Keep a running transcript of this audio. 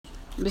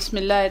بسم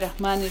اللہ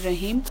الرحمن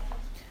الرحیم.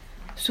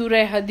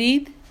 سورہ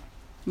حدید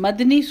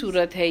مدنی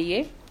صورت ہے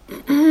یہ،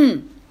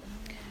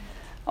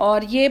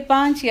 اور یہ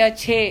 5 یا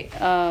 6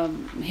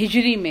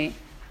 ہجری میں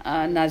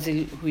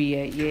نازل ہوئی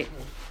ہے یہ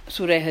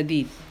سورہ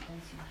حدید.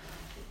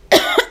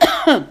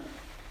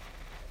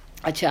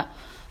 اچھا،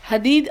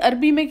 حدید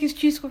عربی میں کس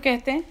چیز کو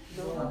کہتے ہیں؟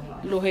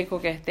 لوہے کو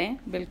کہتے ہیں،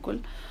 بالکل.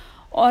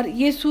 اور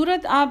یہ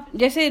صورت آپ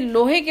جیسے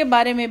لوہے کے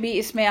بارے میں بھی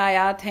اس میں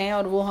آیات ہیں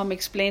اور وہ ہم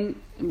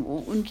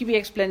ان کی بھی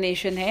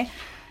ایکسپلینیشن ہے،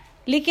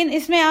 لیکن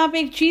اس میں آپ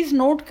ایک چیز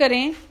نوٹ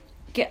کریں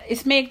کہ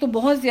اس میں ایک تو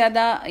بہت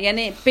زیادہ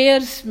یعنی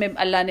پیئرز میں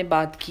اللہ نے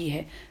بات کی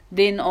ہے،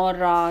 دن اور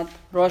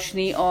رات،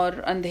 روشنی اور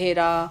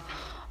اندھیرا،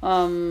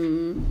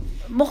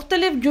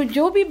 مختلف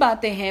جو بھی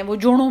باتیں ہیں وہ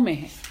جوڑوں میں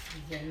ہیں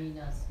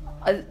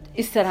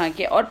اس طرح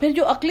کے. اور پھر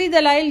جو عقلی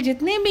دلائل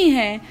جتنے بھی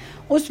ہیں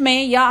اس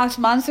میں یا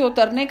آسمان سے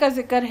اترنے کا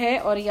ذکر ہے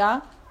اور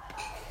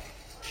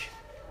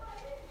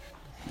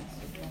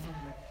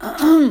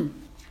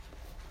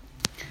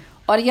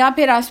یا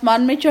پھر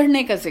آسمان میں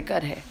چڑھنے کا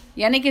ذکر ہے،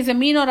 یعنی کہ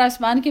زمین اور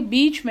آسمان کے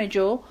بیچ میں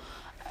جو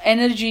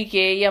انرجی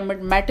کے یا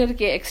میٹر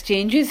کے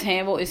ایکسچینجز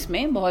ہیں وہ اس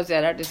میں بہت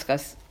زیادہ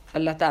ڈسکس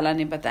اللہ تعالیٰ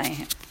نے بتائے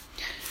ہیں.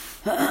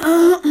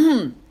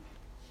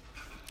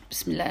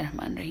 بسم اللہ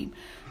الرحمن الرحیم.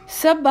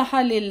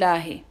 سبح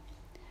للہ،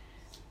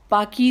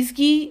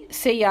 پاکیزگی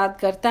سے یاد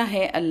کرتا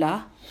ہے اللہ،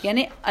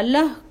 یعنی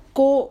اللہ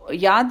کو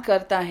یاد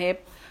کرتا ہے،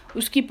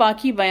 اس کی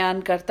پاکی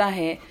بیان کرتا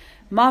ہے.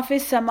 ما فی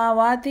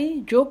السماوات،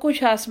 جو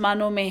کچھ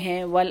آسمانوں میں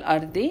ہے،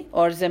 والارض،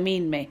 اور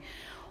زمین میں.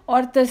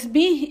 اور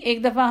تسبیح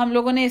ایک دفعہ ہم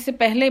لوگوں نے اس سے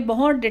پہلے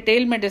بہت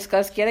ڈیٹیل میں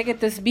ڈسکس کیا تھا کہ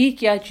تسبیح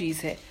کیا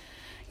چیز ہے.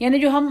 یعنی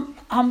جو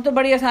ہم تو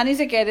بڑی آسانی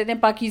سے کہہ دیتے ہیں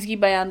پاکیزگی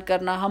بیان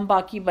کرنا، ہم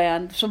پاکی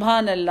بیان،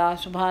 سبحان اللہ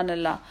سبحان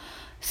اللہ.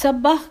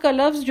 سبح کا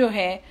لفظ جو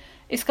ہے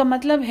اس کا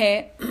مطلب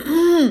ہے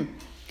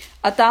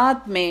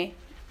اطاعت میں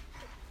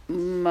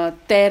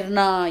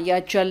تیرنا یا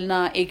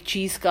چلنا، ایک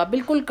چیز کا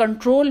بالکل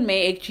کنٹرول میں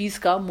ایک چیز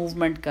کا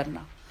موومنٹ کرنا.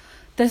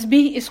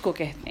 تسبیح اس کو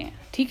کہتے ہیں.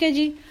 ٹھیک ہے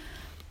جی.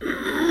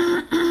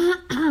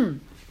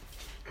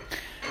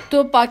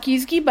 تو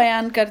پاکیزگی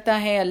بیان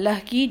کرتا ہے اللہ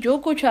کی جو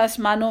کچھ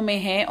آسمانوں میں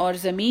ہے اور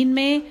زمین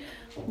میں.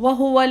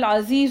 وَهُوَ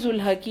الْعَزِيزُ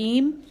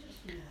الْحَكِيمُ،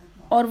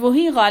 اور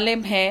وہی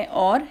غالب ہے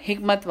اور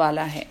حکمت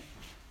والا ہے.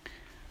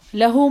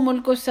 لَهُ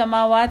مُلْكُ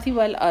السَّمَاوَاتِ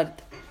وَالْأَرْضِ،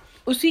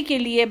 اسی کے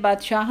لیے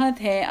بادشاہت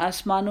ہے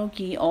آسمانوں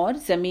کی اور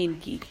زمین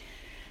کی.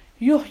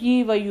 یحیی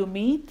و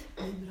یمیت،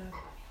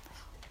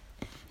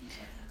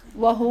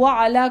 وَهُوَ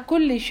عَلَى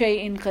كُلِّ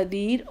شَيْءٍ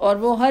قَدِيرٌ، اور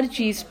وہ ہر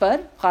چیز پر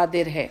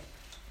قادر ہے.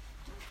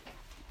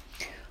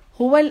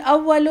 هُوَ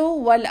الْأَوَّلُ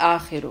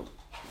وَالْآخِرُ،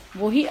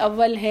 وہی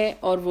اول ہے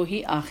اور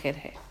وہی آخر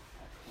ہے.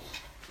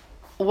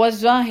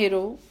 وَالظَّاهِرُ،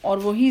 اور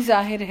وہی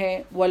ظاہر ہے.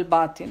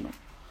 وَالْبَاطِنُ،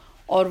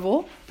 اور وہ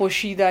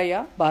پوشیدہ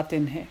یا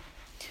باطن ہے.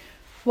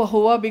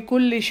 وَهُوَ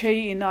بِكُلِّ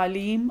شَيْءٍ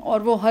عَلِيمٌ، اور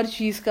وہ ہر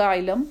چیز کا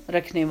علم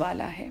رکھنے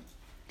والا ہے.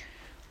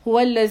 هُوَ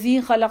الَّذِي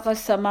خَلَقَ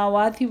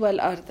السَّمَاوَاتِ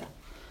وَالْأَرْضَ،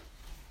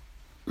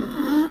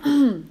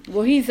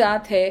 وہی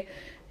ذات ہے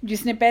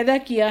جس نے پیدا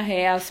کیا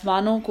ہے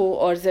آسمانوں کو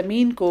اور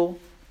زمین کو.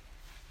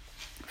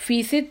 فی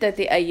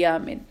 6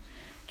 ایام،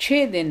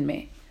 6 دن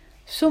میں.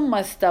 ثم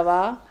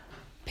استوى،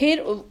 پھر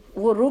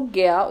وہ رک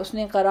گیا، اس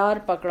نے قرار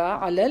پکڑا،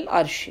 علی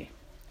العرش،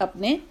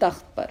 اپنے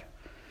تخت پر.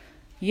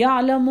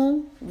 یعلم،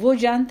 وہ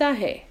جانتا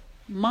ہے،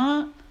 ما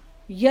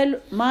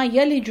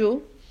یلج،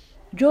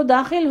 جو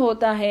داخل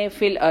ہوتا ہے،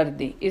 فی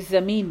الارض، اس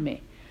زمین میں.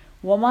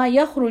 وما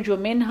یخرج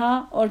منہا،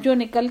 اور جو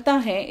نکلتا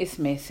ہے اس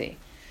میں سے.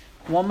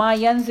 وما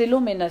ینزل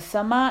من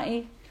السماء،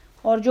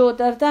 اور جو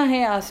اترتا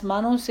ہے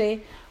آسمانوں سے.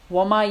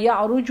 وما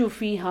یعرج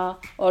فیہا،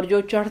 اور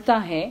جو چڑھتا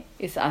ہے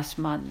اس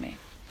آسمان میں.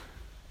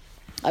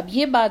 اب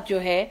یہ بات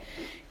جو ہے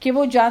کہ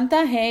وہ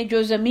جانتا ہے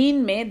جو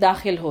زمین میں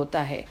داخل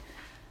ہوتا ہے،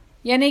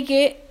 یعنی کہ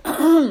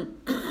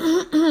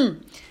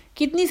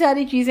کتنی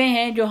ساری چیزیں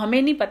ہیں جو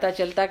ہمیں نہیں پتہ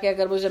چلتا کہ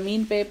اگر وہ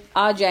زمین پہ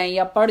آ جائیں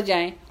یا پڑ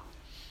جائیں.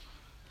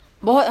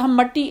 بہت ہم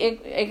مٹی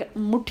ایک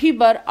مٹھی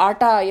بھر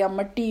آٹا یا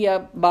مٹی یا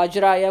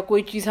باجرا یا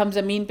کوئی چیز ہم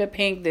زمین پہ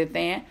پھینک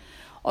دیتے ہیں،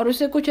 اور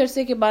اسے کچھ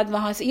عرصے کے بعد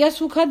وہاں سے، یا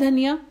سوکھا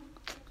دھنیا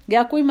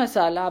یا کوئی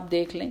مسالہ آپ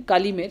دیکھ لیں،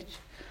 کالی مرچ،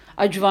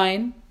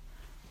 اجوائن،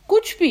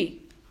 کچھ بھی،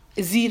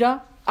 زیرہ،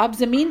 آپ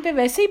زمین پہ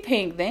ویسے ہی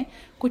پھینک دیں،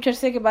 کچھ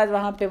عرصے کے بعد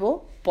وہاں پہ وہ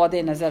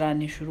پودے نظر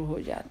آنے شروع ہو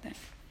جاتے ہیں.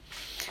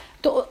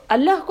 تو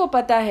اللہ کو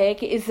پتہ ہے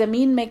کہ اس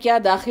زمین میں کیا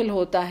داخل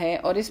ہوتا ہے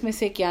اور اس میں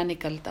سے کیا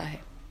نکلتا ہے.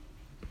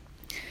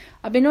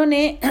 اب انہوں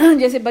نے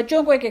جیسے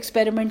بچوں کو ایک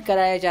ایکسپیریمنٹ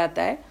کرایا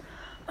جاتا ہے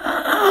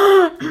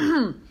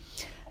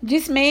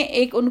جس میں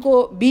ایک ان کو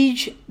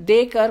بیج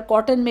دے کر،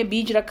 کاٹن میں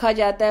بیج رکھا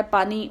جاتا ہے،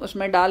 پانی اس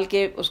میں ڈال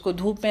کے اس کو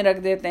دھوپ میں رکھ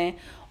دیتے ہیں،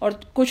 اور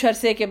کچھ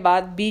عرصے کے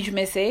بعد بیج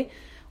میں سے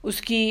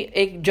اس کی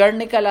ایک جڑ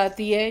نکل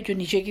آتی ہے جو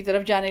نیچے کی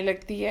طرف جانے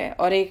لگتی ہے،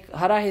 اور ایک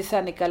ہرا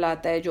حصہ نکل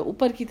آتا ہے جو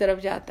اوپر کی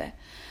طرف جاتا ہے.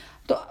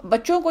 تو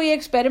بچوں کو یہ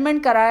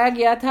ایکسپیریمنٹ کرایا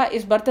گیا تھا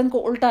اس برتن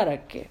کو الٹا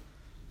رکھ کے.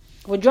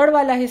 وہ جڑ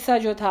والا حصہ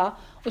جو تھا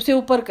اسے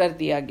اوپر کر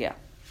دیا گیا،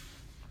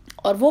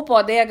 اور وہ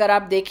پودے اگر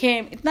آپ دیکھیں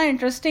اتنا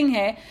انٹرسٹنگ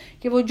ہے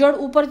کہ وہ جڑ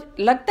اوپر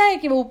لگتا ہے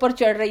کہ وہ اوپر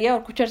چڑھ رہی ہے، اور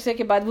کچھ عرصے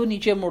کے بعد وہ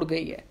نیچے مڑ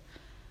گئی ہے.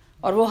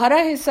 اور وہ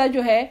ہرا حصہ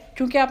جو ہے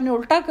چونکہ آپ نے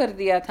الٹا کر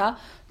دیا تھا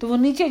تو وہ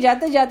نیچے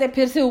جاتے جاتے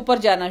پھر سے اوپر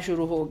جانا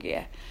شروع ہو گیا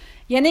ہے.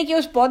 یعنی کہ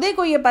اس پودے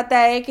کو یہ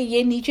پتا ہے کہ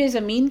یہ نیچے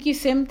زمین کی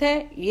سمت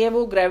ہے, یہ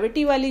وہ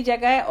گریوٹی والی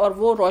جگہ ہے, اور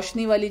وہ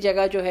روشنی والی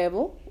جگہ جو ہے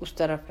وہ اس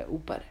طرف ہے,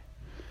 اوپر ہے.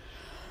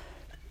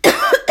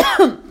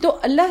 تو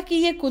اللہ کی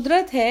یہ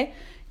قدرت ہے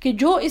کہ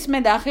جو اس میں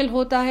داخل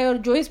ہوتا ہے اور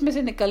جو اس میں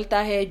سے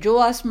نکلتا ہے, جو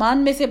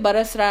آسمان میں سے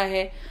برس رہا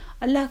ہے,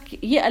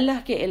 یہ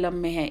اللہ کے علم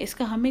میں ہے. اس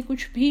کا ہمیں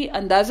کچھ بھی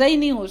اندازہ ہی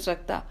نہیں ہو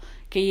سکتا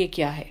کہ یہ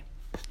کیا ہے.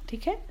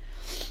 ٹھیک ہے.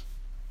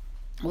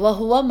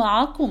 وَهُوَ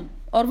مَعَكُمْ,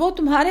 اور وہ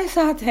تمہارے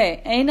ساتھ ہے,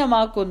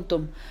 اَيْنَمَا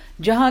كُنْتُمْ,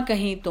 جہاں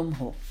کہیں تم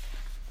ہو.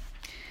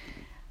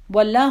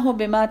 وَاللَّهُ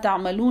بِمَا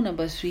تَعْمَلُونَ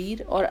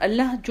بَصِيرٌ, اور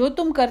اللہ جو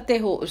تم کرتے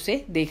ہو اسے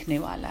دیکھنے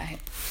والا ہے.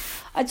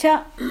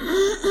 اچھا,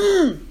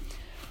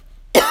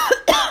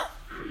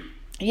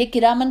 یہ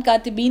کرامن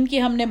کاتبین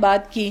کی ہم نے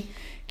بات کی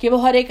کہ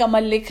وہ ہر ایک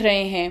عمل لکھ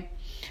رہے ہیں.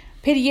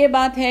 پھر یہ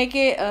بات ہے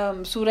کہ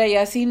سورہ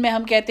یاسین میں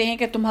ہم کہتے ہیں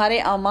کہ تمہارے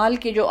اعمال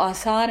کے جو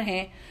آثار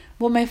ہیں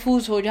وہ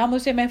محفوظ ہو جائے, ہم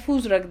اسے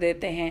محفوظ رکھ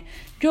دیتے ہیں.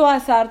 جو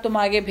آثار تم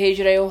آگے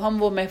بھیج رہے ہو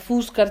ہم وہ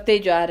محفوظ کرتے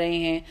جا رہے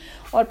ہیں,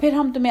 اور پھر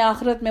ہم تمہیں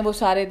آخرت میں وہ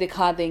سارے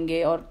دکھا دیں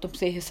گے اور تم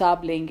سے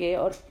حساب لیں گے.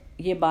 اور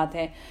یہ بات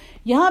ہے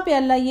یہاں پہ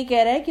اللہ یہ کہہ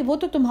رہا ہے کہ وہ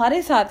تو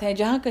تمہارے ساتھ ہے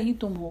جہاں کہیں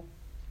تم ہو.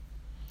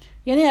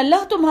 یعنی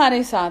اللہ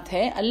تمہارے ساتھ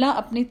ہے, اللہ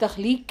اپنی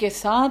تخلیق کے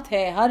ساتھ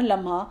ہے ہر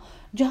لمحہ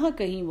جہاں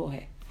کہیں وہ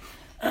ہے.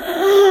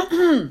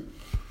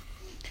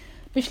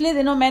 پچھلے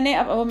دنوں میں نے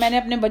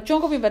اپنے بچوں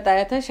کو بھی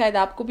بتایا تھا, شاید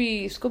آپ کو بھی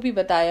اس کو بھی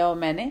بتایا ہو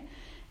میں نے.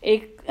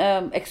 ایک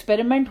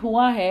ایکسپیریمنٹ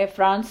ہوا ہے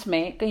فرانس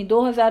میں, کہیں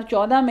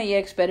 2014 میں یہ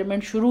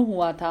ایکسپیریمنٹ شروع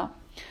ہوا تھا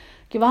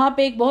کہ وہاں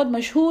پہ ایک بہت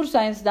مشہور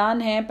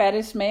سائنسدان ہیں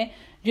پیرس میں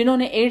جنہوں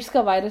نے ایڈز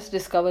کا وائرس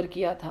ڈسکور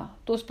کیا تھا,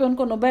 تو اس پہ ان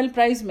کو نوبیل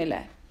پرائز ملا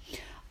ہے.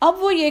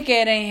 اب وہ یہ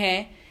کہہ رہے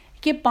ہیں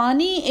کہ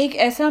پانی ایک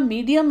ایسا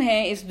میڈیم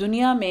ہے اس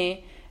دنیا میں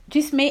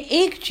جس میں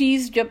ایک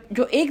چیز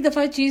جو ایک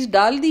دفعہ چیز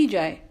ڈال دی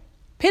جائے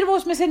پھر وہ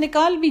اس میں سے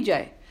نکال بھی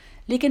جائے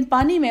لیکن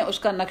پانی میں اس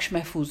کا نقش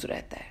محفوظ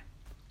رہتا ہے.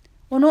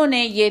 انہوں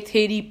نے یہ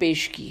تھیری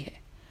پیش کی ہے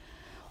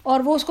اور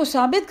وہ اس کو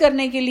ثابت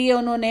کرنے کے لیے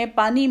انہوں نے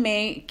پانی میں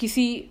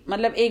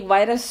ایک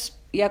وائرس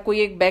یا کوئی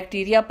ایک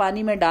بیکٹیریا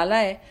پانی میں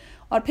ڈالا ہے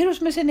اور پھر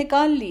اس میں سے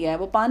نکال لیا ہے.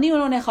 وہ پانی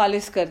انہوں نے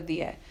خالص کر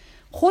دیا ہے.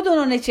 خود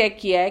انہوں نے چیک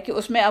کیا ہے کہ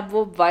اس میں اب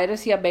وہ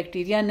وائرس یا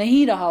بیکٹیریا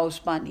نہیں رہا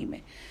اس پانی میں,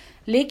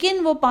 لیکن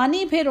وہ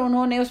پانی پھر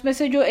انہوں نے اس میں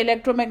سے جو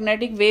الیکٹرو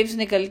میگنیٹک ویوز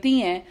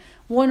نکلتی ہیں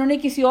وہ انہوں نے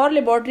کسی اور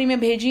لیبارٹری میں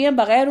بھیجی ہیں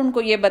بغیر ان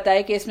کو یہ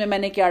بتائے کہ اس میں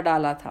نے کیا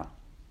ڈالا تھا,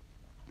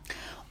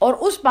 اور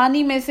اس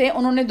پانی میں سے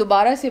انہوں نے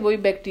دوبارہ سے وہی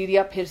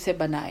بیکٹیریا پھر سے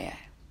بنایا ہے.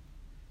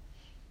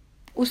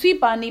 اسی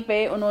پانی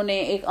پہ انہوں نے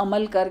ایک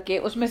عمل کر کے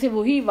اس میں سے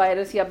وہی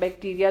وائرس یا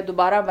بیکٹیریا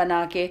دوبارہ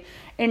بنا کے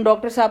ان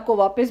ڈاکٹر صاحب کو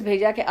واپس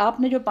بھیجا کہ آپ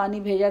نے جو پانی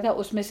بھیجا تھا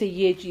اس میں سے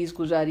یہ چیز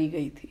گزاری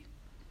گئی تھی.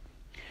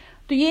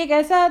 تو یہ ایک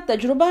ایسا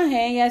تجربہ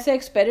ہے یا ایسا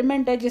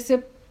ایکسپیریمنٹ ہے جس سے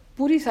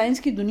پوری سائنس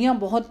کی دنیا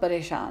بہت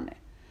پریشان ہے,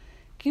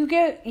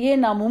 کیونکہ یہ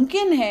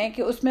ناممکن ہے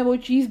کہ اس میں وہ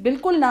چیز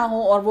بالکل نہ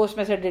ہو اور وہ اس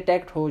میں سے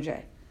ڈیٹیکٹ ہو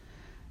جائے.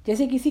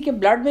 جیسے کسی کے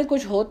بلڈ میں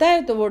کچھ ہوتا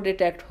ہے تو وہ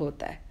ڈیٹیکٹ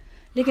ہوتا ہے,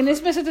 لیکن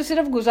اس میں سے تو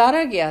صرف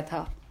گزارا گیا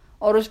تھا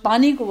اور اس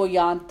پانی کو وہ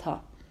یاد تھا.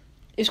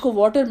 اس کو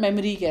واٹر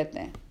میموری کہتے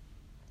ہیں.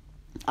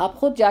 آپ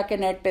خود جا کے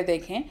نیٹ پہ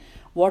دیکھیں,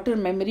 واٹر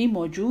میموری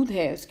موجود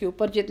ہے. اس کے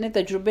اوپر جتنے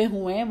تجربے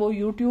ہوئے ہیں وہ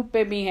یوٹیوب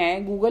پہ بھی ہیں,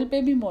 گوگل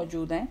پہ بھی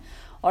موجود ہیں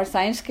اور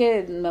سائنس کے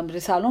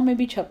رسالوں میں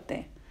بھی چھپتے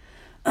ہیں.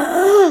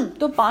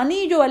 تو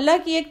پانی جو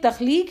اللہ کی ایک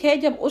تخلیق ہے,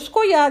 جب اس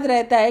کو یاد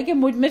رہتا ہے کہ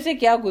مجھ میں سے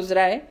کیا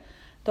گزرا ہے,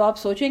 تو آپ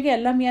سوچیں کہ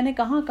اللہ میاں نے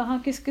کہاں کہاں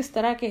کس کس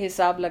طرح کے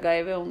حساب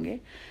لگائے ہوئے ہوں گے,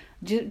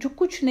 جو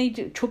کچھ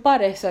نہیں چھپا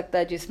رہ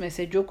سکتا جس میں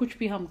سے جو کچھ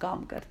بھی ہم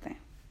کام کرتے ہیں,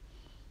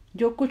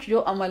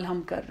 جو عمل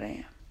ہم کر رہے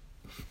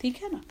ہیں.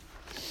 ٹھیک ہے نا.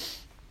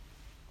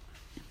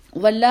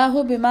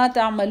 واللہ بما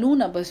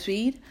تعملون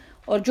بصیر,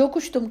 اور جو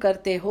کچھ تم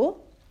کرتے ہو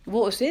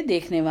وہ اسے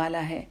دیکھنے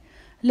والا ہے.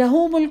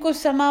 لہو ملک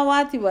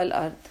السماوات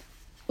والارض,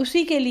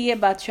 اسی کے لیے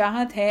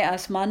بادشاہت ہے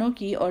آسمانوں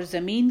کی اور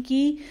زمین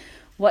کی.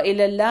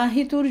 وَإِلَى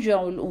اللَّهِ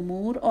تُرْجَعُ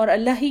الْأُمُورِ, اور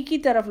اللہ ہی کی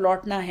طرف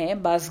لوٹنا ہے,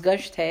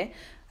 بازگشت ہے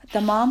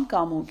تمام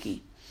کاموں کی.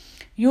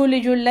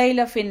 یولج اللیل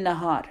فی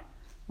النہار,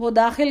 وہ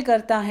داخل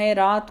کرتا ہے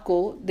رات کو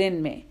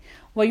دن میں.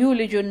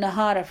 ویولج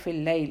النہار فی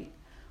اللیل,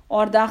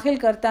 اور داخل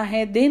کرتا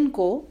ہے دن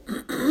کو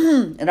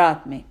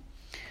رات میں.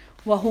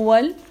 وہو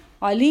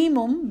العلیم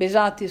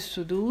بذات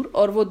الصدور,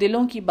 اور وہ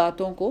دلوں کی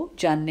باتوں کو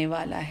جاننے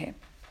والا ہے.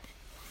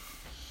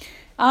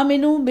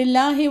 آمنوا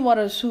باللہ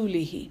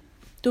ورسولہ,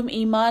 تم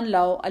ایمان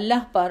لاؤ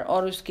اللہ پر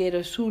اور اس کے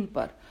رسول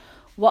پر.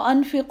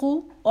 وانفقوا,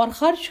 اور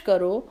خرچ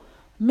کرو,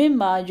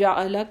 مما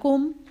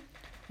جعلکم,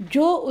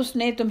 جو اس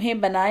نے تمہیں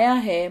بنایا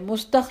ہے,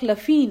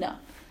 مستخلفین,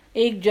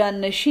 ایک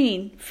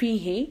جانشین,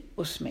 فیہ,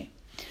 اس میں.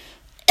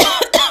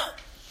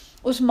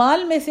 اس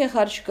مال میں سے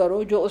خرچ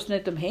کرو جو اس نے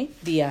تمہیں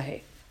دیا ہے.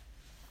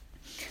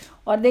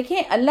 اور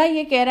دیکھیں اللہ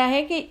یہ کہہ رہا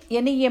ہے کہ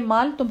یعنی یہ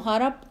مال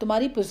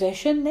تمہاری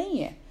پوزیشن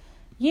نہیں ہے.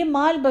 یہ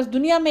مال بس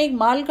دنیا میں ایک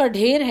مال کا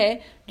ڈھیر ہے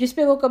جس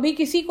پہ وہ کبھی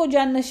کسی کو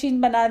جان نشین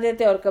بنا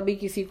دیتے اور کبھی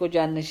کسی کو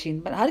جان نشین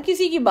ہر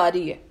کسی کی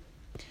باری ہے.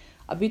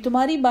 ابھی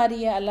تمہاری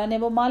باری ہے, اللہ نے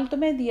وہ مال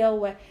تمہیں دیا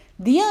ہوا ہے.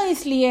 دیا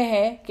اس لیے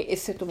ہے کہ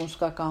اس سے تم اس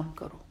کا کام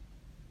کرو.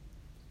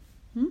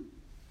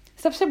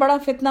 سب سے بڑا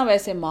فتنہ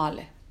ویسے مال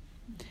ہے،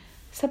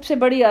 سب سے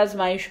بڑی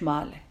آزمائش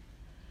مال ہے.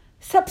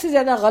 سب سے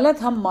زیادہ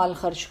غلط ہم مال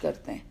خرچ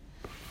کرتے ہیں،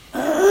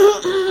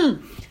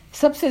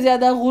 سب سے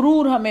زیادہ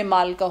غرور ہمیں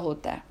مال کا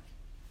ہوتا ہے،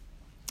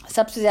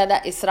 سب سے زیادہ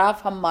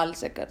اسراف ہم مال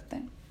سے کرتے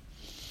ہیں،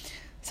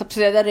 سب سے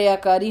زیادہ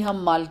ریاکاری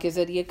ہم مال کے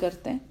ذریعے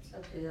کرتے ہیں،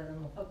 سب سے زیادہ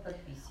محبت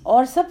بھی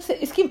اور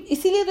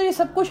اسی لیے تو یہ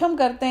سب کچھ ہم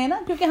کرتے ہیں نا،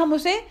 کیونکہ ہم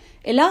اسے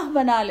الہ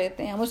بنا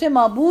لیتے ہیں، ہم اسے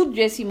معبود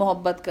جیسی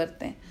محبت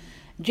کرتے ہیں.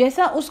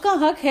 جیسا اس کا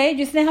حق ہے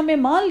جس نے ہمیں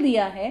مال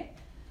دیا ہے،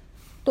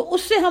 تو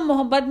اس سے ہم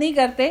محبت نہیں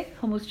کرتے،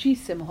 ہم اس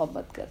چیز سے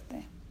محبت کرتے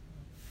ہیں.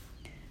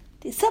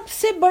 سب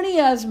سے بڑی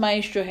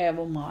آزمائش جو ہے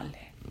وہ مال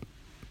ہے،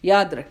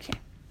 یاد رکھیں.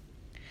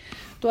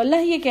 تو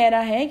اللہ یہ کہہ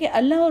رہا ہے کہ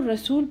اللہ اور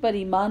رسول پر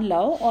ایمان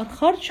لاؤ اور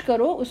خرچ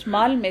کرو اس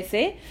مال میں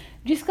سے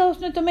جس کا اس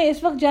نے تمہیں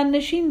اس وقت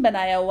جانشین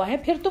بنایا ہوا ہے.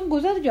 پھر تم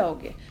گزر جاؤ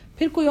گے،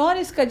 پھر کوئی اور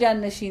اس کا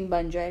جانشین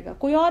بن جائے گا،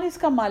 کوئی اور اس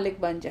کا مالک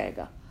بن جائے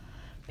گا،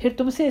 پھر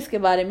تم سے اس کے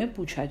بارے میں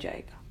پوچھا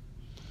جائے گا.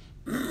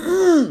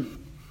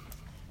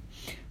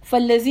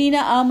 فالذین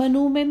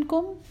آمنوا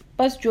منکم،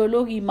 پس جو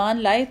لوگ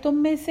ایمان لائے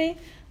تم میں سے،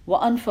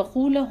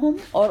 وانفقوا لہم،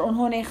 اور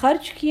انہوں نے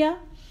خرچ کیا،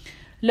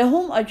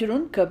 لہم اجر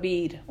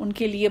کبیر، ان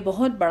کے لیے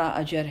بہت بڑا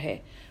اجر ہے.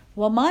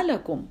 وما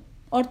لکم،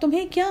 اور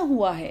تمہیں کیا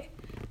ہوا ہے،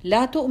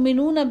 لا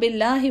تؤمنون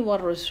باللہ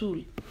والرسول،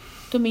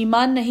 تم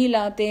ایمان نہیں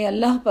لاتے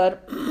اللہ پر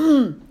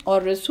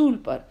اور رسول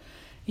پر.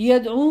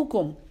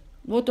 یدعوکم،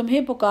 وہ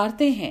تمہیں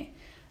پکارتے ہیں،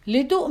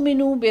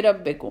 لتؤمنوا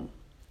بربکم،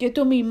 کہ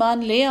تم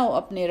ایمان لے آؤ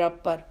اپنے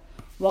رب پر.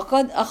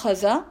 وقد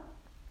اخذ،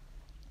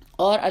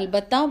 اور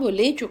البتہ وہ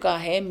لے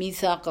چکا ہے،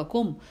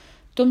 میثاقکم،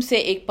 تم سے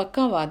ایک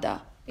پکا وعدہ،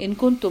 ان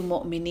کنتم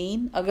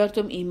مؤمنین، اگر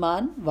تم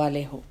ایمان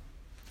والے ہو.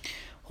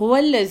 هو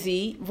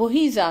الذی،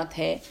 وہی ذات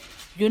ہے،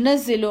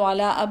 ينزل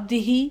علی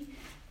عبدہ،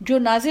 جو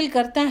نازل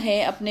کرتا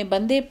ہے اپنے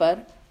بندے پر،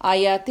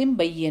 آیات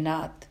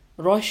بینات،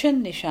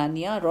 روشن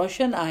نشانیاں،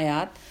 روشن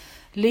آیات،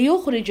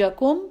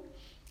 لیخرجکم،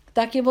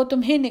 تاکہ وہ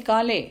تمہیں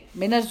نکالے،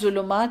 من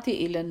الظلمات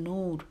الی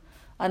النور،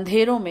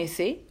 اندھیروں میں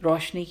سے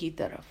روشنی کی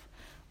طرف.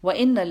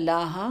 وان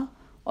اللہ،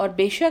 اور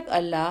بے شک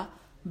اللہ،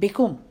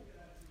 بکم،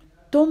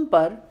 تم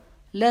پر،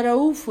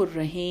 لرؤوف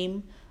الرحیم،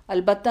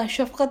 البتہ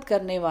شفقت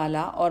کرنے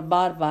والا اور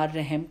بار بار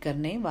رحم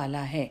کرنے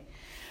والا ہے.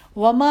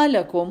 وما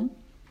لکم،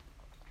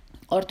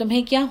 اور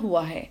تمہیں کیا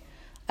ہوا ہے،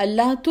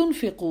 اللہ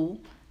تنفقوا،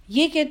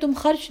 یہ کہ تم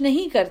خرچ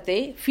نہیں کرتے،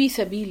 فی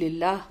سبیل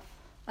اللہ،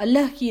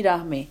 اللہ کی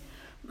راہ میں.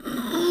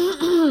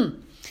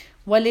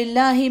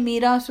 وَلِلَّهِ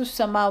مِيرَاثُ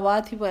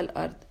السَّمَاوَاتِ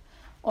وَالْأَرْضِ،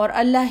 اور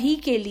اللہ ہی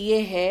کے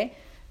لیے ہے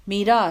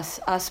میراث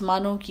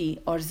آسمانوں کی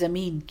اور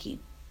زمین کی.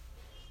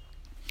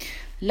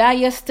 لا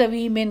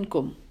یستوی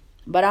منکم،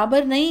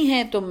 برابر نہیں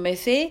ہے تم میں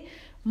سے،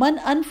 من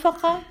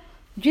انفقا،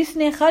 جس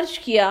نے خرچ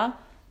کیا،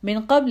 من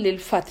قبل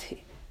الفتح،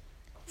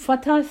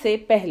 فتح سے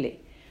پہلے،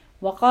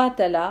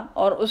 وقاتلا،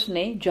 اور اس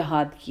نے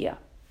جہاد کیا.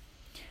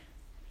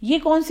 یہ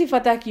کون سی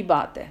فتح کی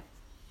بات ہے؟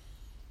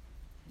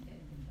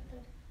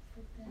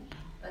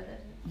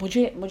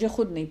 مجھے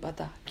خود نہیں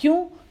پتا.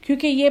 کیوں؟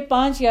 کیونکہ یہ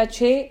 5 یا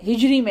 6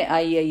 ہجری میں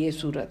آئی ہے یہ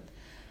صورت.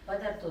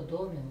 بدر تو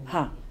 2 میں ہوئی.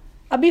 ہاں،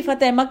 ابھی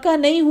فتح مکہ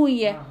نہیں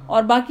ہوئی ہے،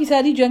 اور باقی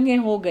ساری جنگیں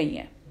ہو گئی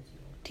ہیں،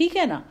 ٹھیک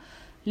ہے نا.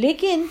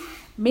 لیکن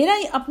میرا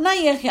اپنا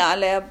یہ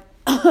خیال ہے اب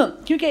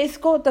کیونکہ اس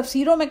کو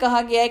تفسیروں میں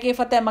کہا گیا ہے کہ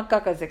فتح مکہ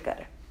کا ذکر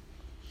ہے،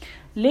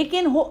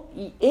 لیکن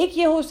ایک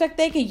یہ ہو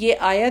سکتا ہے کہ یہ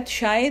آیت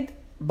شاید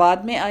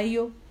بعد میں آئی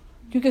ہو،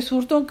 کیونکہ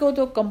صورتوں کو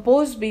تو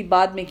کمپوز بھی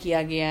بعد میں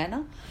کیا گیا ہے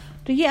نا.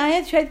 تو یہ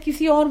آیت شاید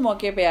کسی اور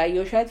موقع پہ آئی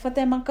ہو، شاید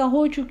فتح مکہ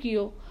ہو چکی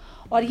ہو،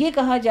 اور یہ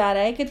کہا جا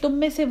رہا ہے کہ تم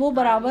میں سے وہ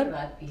برابر.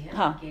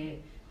 ہاں،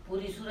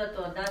 پوری صورت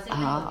تو نازل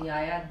نہیں ہوتی،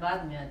 آیات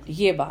بعد میں آتی.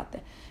 یہ بات ہے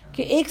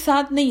کہ ایک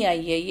ساتھ نہیں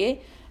آئی ہے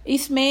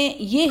اس میں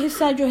یہ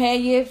حصہ جو ہے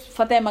یہ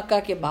فتح مکہ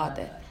کے بعد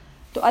ہے.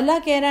 تو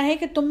اللہ کہہ رہا ہے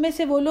کہ تم میں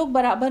سے وہ لوگ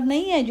برابر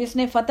نہیں ہیں جس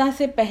نے فتح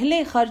سے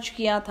پہلے خرچ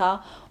کیا تھا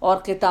اور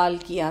قتال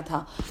کیا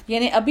تھا.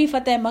 یعنی ابھی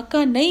فتح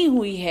مکہ نہیں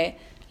ہوئی ہے،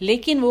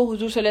 لیکن وہ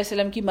حضور صلی اللہ علیہ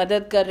وسلم کی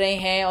مدد کر رہے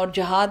ہیں اور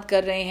جہاد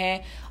کر رہے ہیں.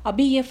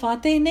 ابھی یہ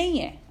فاتح نہیں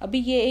ہے،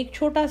 ابھی یہ ایک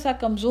چھوٹا سا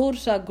کمزور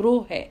سا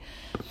گروہ ہے.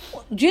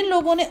 جن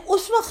لوگوں نے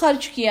اس وقت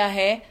خرچ کیا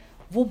ہے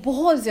وہ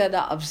بہت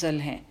زیادہ افضل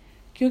ہیں،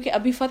 کیونکہ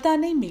ابھی فتح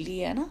نہیں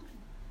ملی ہے نا،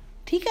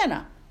 ٹھیک ہے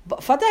نا.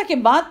 فتح کے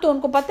بعد تو ان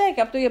کو پتہ ہے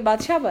کہ اب تو یہ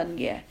بادشاہ بن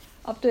گیا ہے،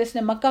 اب تو اس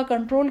نے مکہ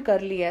کنٹرول کر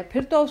لیا ہے،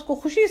 پھر تو اس کو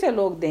خوشی سے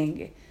لوگ دیں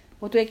گے.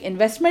 وہ تو ایک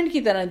انویسٹمنٹ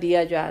کی طرح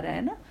دیا جا رہا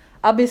ہے نا،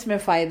 اب اس میں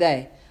فائدہ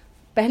ہے.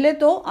 پہلے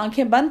تو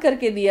آنکھیں بند کر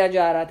کے دیا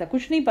جا رہا تھا،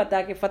 کچھ نہیں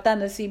پتا کہ فتح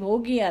نصیب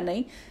ہوگی یا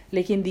نہیں،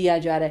 لیکن دیا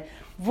جا رہا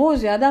ہے. وہ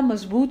زیادہ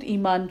مضبوط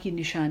ایمان کی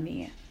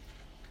نشانی ہے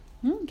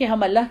کہ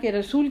ہم اللہ کے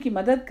رسول کی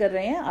مدد کر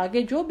رہے ہیں،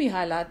 آگے جو بھی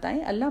حالات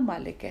آئیں اللہ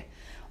مالک ہے.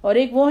 اور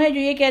ایک وہ ہے جو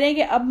یہ کہہ رہے ہیں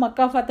کہ اب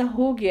مکہ فتح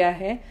ہو گیا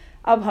ہے،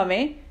 اب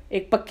ہمیں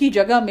ایک پکی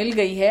جگہ مل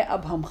گئی ہے،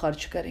 اب ہم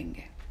خرچ کریں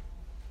گے.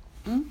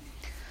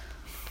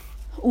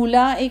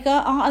 اولئک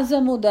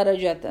اعظم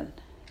درجۃ،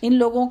 ان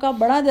لوگوں کا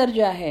بڑا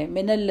درجہ ہے،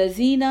 من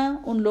الذین،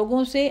 ان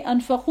لوگوں سے،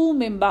 انفقوا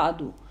من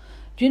بعد،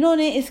 جنہوں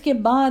نے اس کے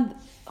بعد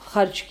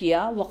خرچ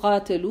کیا،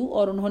 وقاتلوا،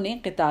 اور انہوں نے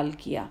قتال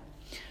کیا.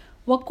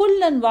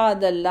 وکلا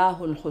وعد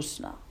اللہ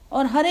الحسنی،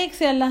 اور ہر ایک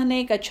سے اللہ نے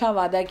ایک اچھا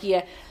وعدہ کیا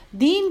ہے.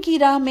 دین کی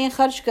راہ میں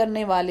خرچ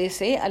کرنے والے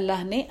سے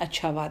اللہ نے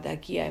اچھا وعدہ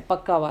کیا ہے،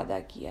 پکا وعدہ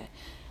کیا ہے۔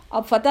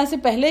 اب فتح سے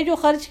پہلے جو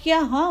خرچ کیا،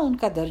 ہاں ان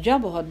کا درجہ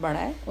بہت بڑا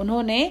ہے،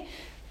 انہوں نے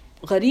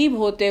غریب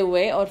ہوتے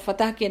ہوئے اور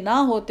فتح کے نہ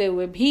ہوتے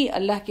ہوئے بھی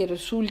اللہ کے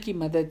رسول کی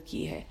مدد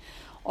کی ہے،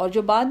 اور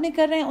جو بعد میں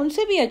کر رہے ہیں ان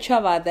سے بھی اچھا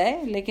وعدہ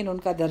ہے، لیکن ان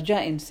کا درجہ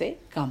ان سے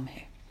کم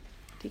ہے۔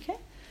 ٹھیک ہے،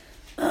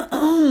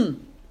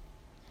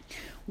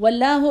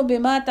 واللہ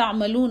بما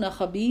تعملون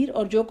خبیر،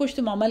 اور جو کچھ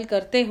تم عمل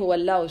کرتے ہو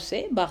اللہ اس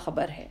سے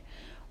باخبر ہے۔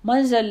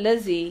 من ذا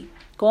الذی،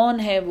 کون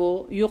ہے وہ،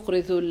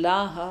 یقرض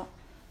اللہ،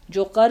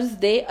 جو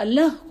قرض دے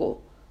اللہ کو،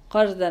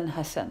 قرضا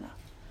حسنا،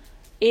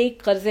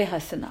 ایک قرض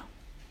حسنا۔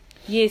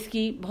 یہ اس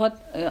کی بہت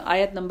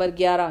آیت نمبر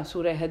 11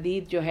 سورہ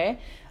حدید جو ہے،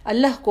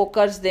 اللہ کو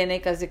قرض دینے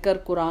کا ذکر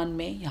قرآن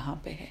میں یہاں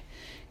پہ ہے،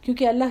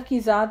 کیونکہ اللہ کی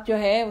ذات جو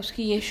ہے اس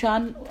کی یہ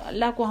شان،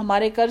 اللہ کو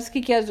ہمارے قرض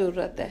کی کیا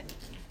ضرورت ہے،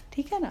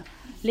 ٹھیک ہے نا،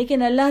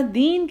 لیکن اللہ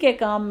دین کے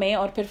کام میں،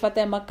 اور پھر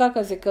فتح مکہ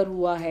کا ذکر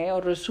ہوا ہے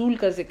اور رسول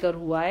کا ذکر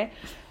ہوا ہے،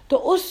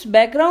 تو اس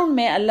بیک گراؤنڈ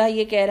میں اللہ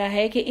یہ کہہ رہا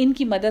ہے کہ ان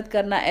کی مدد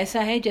کرنا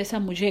ایسا ہے جیسا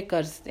مجھے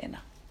قرض دینا۔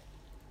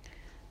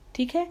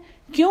 ٹھیک ہے،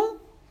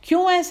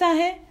 کیوں ایسا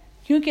ہے؟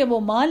 کیونکہ وہ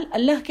مال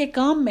اللہ کے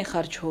کام میں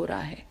خرچ ہو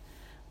رہا ہے،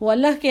 وہ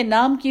اللہ کے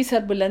نام کی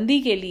سربلندی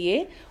کے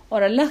لیے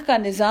اور اللہ کا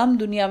نظام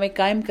دنیا میں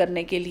قائم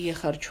کرنے کے لیے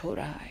خرچ ہو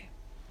رہا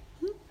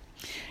ہے۔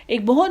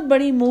 ایک بہت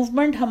بڑی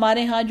موومنٹ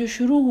ہمارے ہاں جو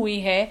شروع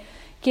ہوئی ہے،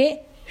 کہ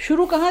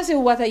شروع کہاں سے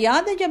ہوا تھا؟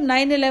 یاد ہے جب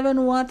 9/11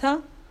 ہوا تھا،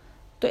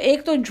 تو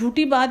ایک تو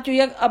جھوٹی بات جو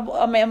اب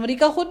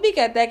امریکہ خود بھی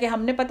کہتا ہے کہ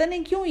ہم نے پتہ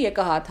نہیں کیوں یہ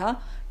کہا تھا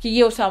کہ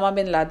یہ اسامہ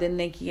بن لادن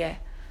نے کیا ہے،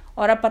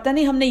 اور اب پتہ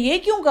نہیں ہم نے یہ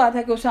کیوں کہا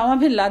تھا کہ اسامہ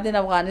بن لادن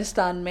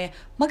افغانستان میں،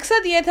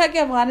 مقصد یہ تھا کہ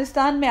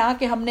افغانستان میں آ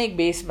کے ہم نے ایک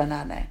بیس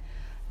بنانا ہے۔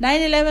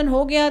 9/11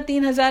 ہو گیا،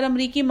 3000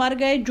 امریکی مر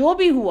گئے، جو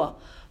بھی ہوا،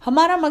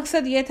 ہمارا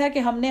مقصد یہ تھا کہ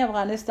ہم نے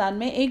افغانستان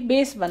میں ایک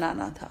بیس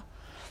بنانا تھا،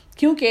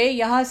 کیونکہ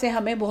یہاں سے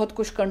ہمیں بہت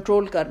کچھ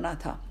کنٹرول کرنا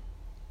تھا۔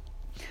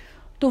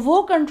 تو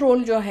وہ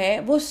کنٹرول جو ہے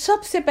وہ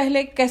سب سے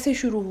پہلے کیسے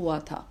شروع ہوا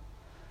تھا؟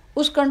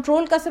 اس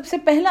کنٹرول کا سب سے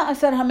پہلا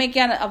اثر ہمیں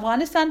کیا،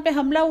 افغانستان پہ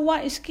حملہ ہوا،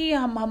 اس کی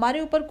ہمارے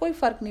اوپر کوئی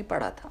فرق نہیں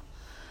پڑا تھا۔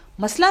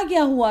 مسئلہ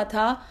کیا ہوا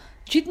تھا؟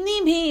 جتنی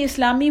بھی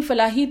اسلامی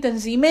فلاحی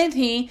تنظیمیں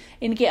تھیں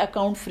ان کے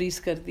اکاؤنٹ فریز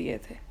کر دیے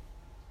تھے،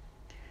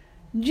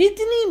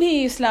 جتنی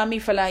بھی اسلامی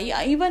فلاحی،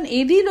 ایون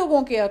ایدھی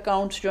لوگوں کے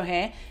اکاؤنٹس جو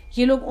ہیں،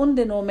 یہ لوگ ان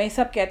دنوں میں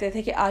سب کہتے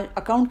تھے کہ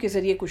اکاؤنٹ کے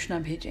ذریعے کچھ نہ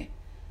بھیجیں،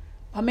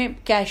 ہمیں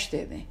کیش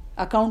دے دیں،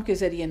 اکاؤنٹ کے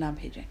ذریعے نہ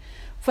بھیجیں۔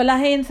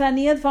 فلاح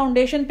انسانیت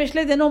فاؤنڈیشن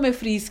پچھلے دنوں میں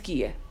فریز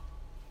کی ہے،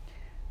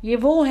 یہ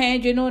وہ ہیں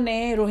جنہوں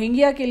نے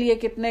روہنگیا کے لیے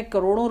کتنے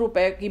کروڑوں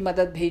روپے کی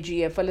مدد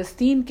بھیجی ہے،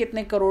 فلسطین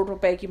کتنے کروڑ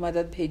روپے کی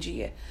مدد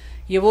بھیجی ہے،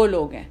 یہ وہ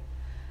لوگ ہیں۔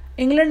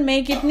 انگلینڈ میں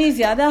کتنی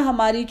زیادہ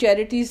ہماری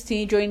چیریٹیز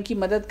تھیں جو ان کی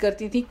مدد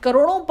کرتی تھیں،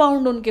 کروڑوں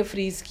پاؤنڈ ان کے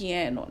فریز کیے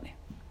ہیں انہوں نے۔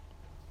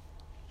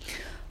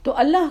 تو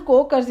اللہ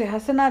کو قرض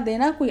حسنہ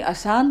دینا کوئی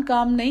آسان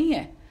کام نہیں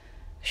ہے،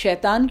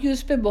 شیطان کی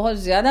اس پہ بہت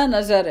زیادہ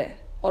نظر ہے،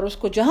 اور اس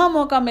کو جہاں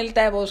موقع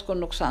ملتا ہے وہ اس کو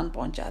نقصان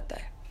پہنچاتا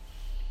ہے۔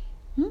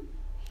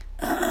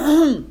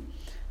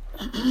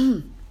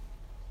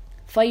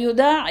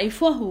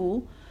 فَيُضَاعِفُهُ،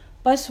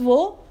 پس وہ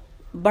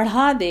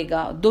بڑھا دے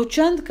گا، دو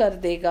چند کر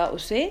دے گا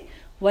اسے،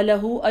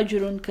 وَلَهُ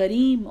أَجْرٌ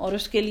کریم، اور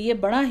اس کے لیے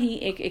بڑا ہی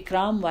ایک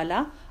اکرام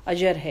والا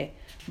اجر ہے،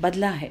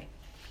 بدلہ ہے۔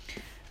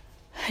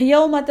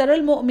 یوم تری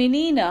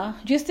المؤمنین،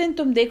 جس دن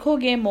تم دیکھو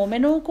گے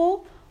مومنوں کو،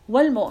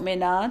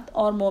 والمؤمنات،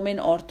 اور مومن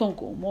عورتوں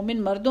کو،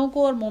 مومن مردوں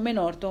کو اور مومن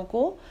عورتوں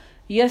کو،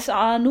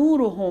 یسعی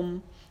نورہم،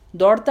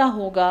 دوڑتا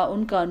ہوگا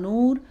ان کا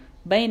نور،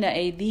 بین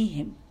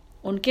ایدیہم،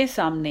 ان کے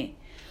سامنے،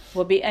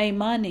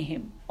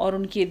 وبایمانہم، اور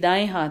ان کی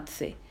دائیں ہاتھ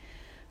سے،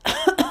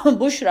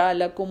 بشریٰ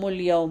لکم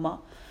الیوم،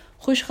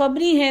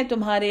 خوشخبری ہے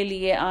تمہارے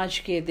لیے آج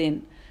کے دن،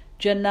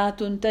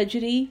 جنات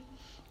تجری،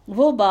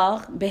 وہ باغ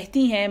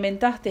بہتی ہیں، من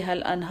تحتہا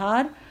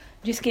الانہار،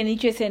 جس کے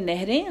نیچے سے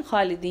نہریں،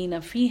 خالدین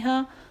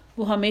فیہا،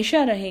 وہ ہمیشہ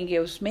رہیں گے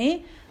اس میں،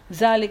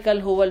 ذالک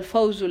هو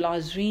الفوز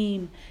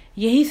العظیم،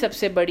 یہی سب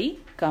سے بڑی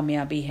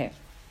کامیابی ہے۔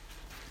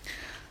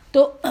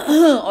 تو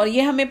اور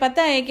یہ ہمیں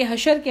پتہ ہے کہ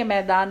حشر کے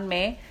میدان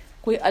میں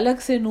کوئی الگ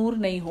سے نور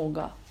نہیں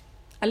ہوگا،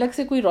 الگ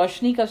سے کوئی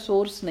روشنی کا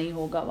سورس نہیں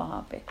ہوگا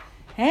وہاں پہ،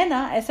 ہے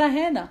نا، ایسا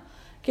ہے نا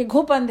کہ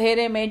گھپ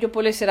اندھیرے میں، جو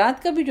پل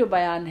صراط کا بھی جو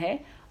بیان ہے،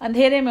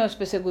 اندھیرے میں اس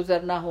پہ سے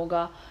گزرنا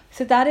ہوگا،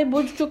 ستارے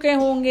بجھ چکے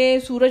ہوں گے،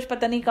 سورج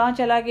پتہ نہیں کہاں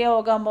چلا گیا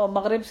ہوگا،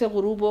 مغرب سے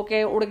غروب ہو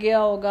کے اڑ گیا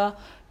ہوگا،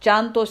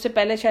 چاند تو اس سے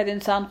پہلے شاید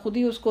انسان خود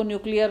ہی اس کو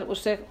نیوکلیئر اس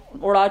سے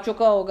اڑا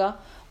چکا ہوگا،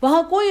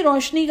 وہاں کوئی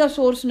روشنی کا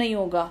سورس نہیں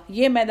ہوگا۔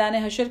 یہ میدان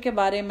حشر کے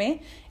بارے میں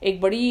ایک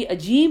بڑی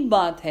عجیب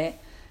بات ہے،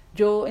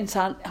 جو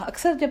انسان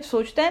اکثر جب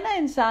سوچتا ہے نا،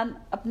 انسان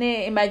اپنے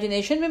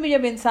امیجنیشن میں بھی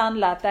جب انسان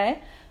لاتا ہے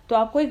تو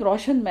آپ کو ایک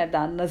روشن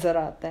میدان نظر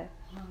آتا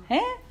ہے،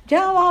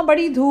 جہاں وہاں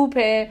بڑی دھوپ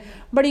ہے،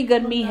 بڑی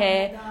گرمی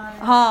ہے،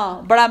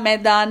 ہاں بڑا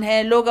میدان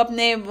ہے، لوگ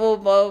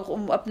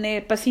اپنے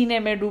پسینے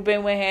میں ڈوبے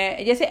ہوئے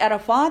ہیں، جیسے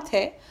عرفات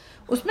ہے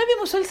اس میں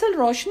بھی مسلسل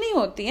روشنی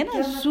ہوتی ہے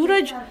نا،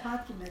 سورج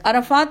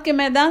عرفات کے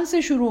میدان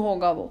سے شروع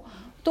ہوگا وہ،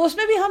 تو اس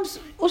میں بھی ہم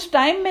اس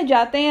ٹائم میں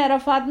جاتے ہیں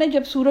عرفات میں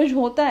جب سورج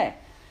ہوتا ہے،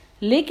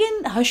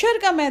 لیکن حشر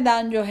کا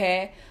میدان جو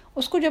ہے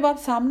اس کو جب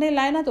آپ سامنے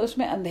لائیں نا تو اس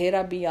میں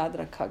اندھیرا بھی یاد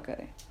رکھا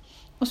کریں،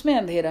 اس میں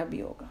اندھیرا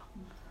بھی ہوگا،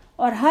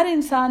 اور ہر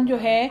انسان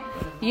جو ہے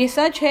یہ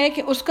سچ ہے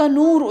کہ اس کا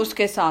نور اس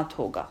کے ساتھ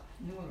ہوگا،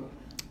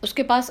 اس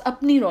کے پاس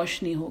اپنی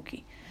روشنی ہوگی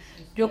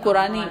جو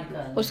قرآنی،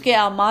 اس کے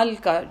اعمال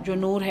کا جو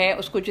نور ہے،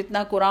 اس کو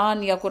جتنا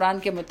قرآن یا قرآن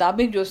کے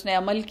مطابق جو اس نے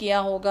عمل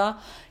کیا ہوگا،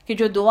 کہ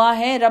جو دعا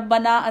ہے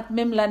ربنا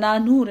اتمم لنا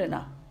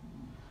نورنا،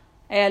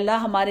 اے اللہ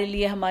ہمارے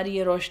لیے ہماری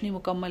یہ روشنی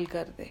مکمل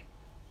کر دے۔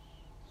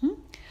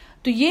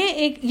 تو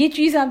یہ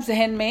چیز آپ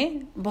ذہن میں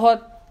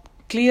بہت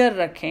کلیئر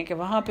رکھیں کہ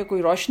وہاں پہ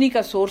کوئی روشنی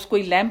کا سورس،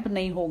 کوئی لیمپ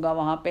نہیں ہوگا،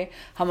 وہاں پہ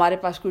ہمارے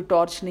پاس کوئی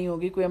ٹارچ نہیں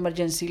ہوگی، کوئی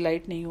ایمرجنسی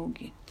لائٹ نہیں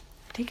ہوگی،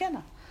 ٹھیک ہے نا۔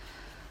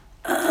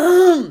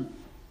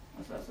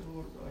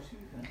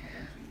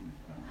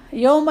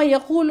 یوم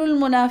یقول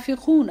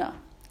المنافقون،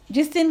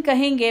 جس دن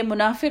کہیں گے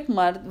منافق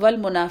مرد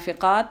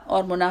والمنافقات،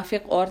 اور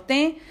منافق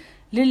عورتیں،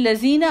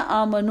 للذین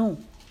آمنوا،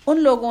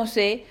 ان لوگوں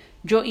سے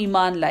جو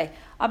ایمان لائے۔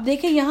 اب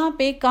دیکھیں یہاں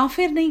پہ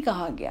کافر نہیں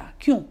کہا گیا،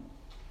 کیوں؟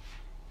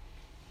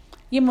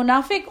 یہ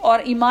منافق اور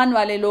ایمان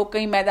والے لوگ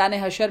کئی میدان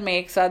حشر میں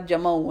ایک ساتھ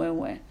جمع ہوئے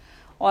ہیں،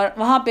 اور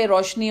وہاں پہ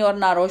روشنی اور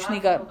ناروشنی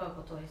کا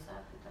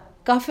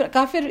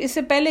کافر اس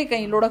سے پہلے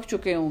کہیں لڑک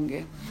چکے ہوں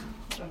گے۔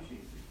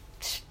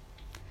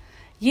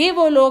 یہ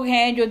وہ لوگ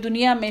ہیں جو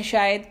دنیا میں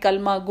شاید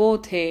کلمہ گو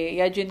تھے،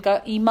 یا جن کا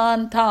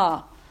ایمان تھا،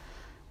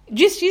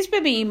 جس چیز پہ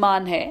بھی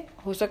ایمان ہے،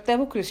 ہو سکتا ہے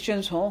وہ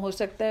کرسچنز ہوں، ہو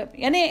سکتا ہے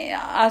یعنی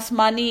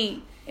آسمانی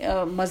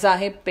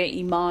مذاہب پہ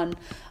ایمان،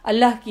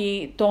 اللہ کی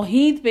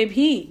توحید پہ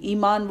بھی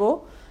ایمان، وہ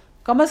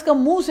کم از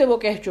کم منہ سے وہ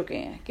کہہ چکے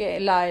ہیں کہ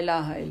لا الہ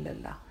الا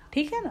اللہ،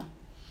 ٹھیک ہے نا۔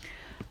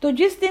 تو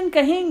جس دن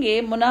کہیں گے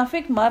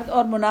منافق مرد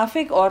اور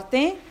منافق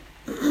عورتیں،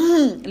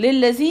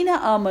 للذین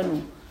آمنوا،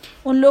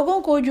 ان لوگوں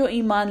کو جو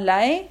ایمان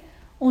لائے،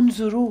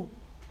 انظروا،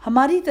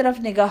 ہماری طرف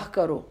نگاہ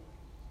کرو،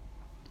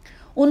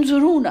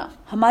 انظرونا،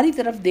 ہماری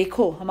طرف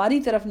دیکھو، ہماری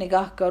طرف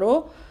نگاہ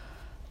کرو،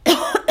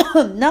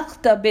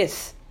 نقتبس،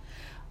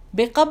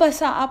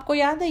 بقبس، آپ کو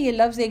یاد ہے یہ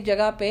لفظ ایک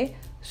جگہ پہ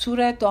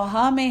سورہ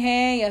طٰہٰ میں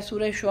ہے یا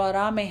سورہ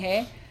شعراء میں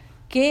ہے،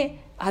 کہ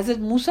حضرت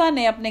موسیٰ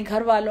نے اپنے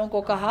گھر والوں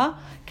کو کہا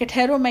کہ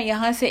ٹھہرو میں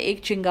یہاں سے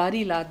ایک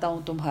چنگاری لاتا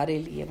ہوں تمہارے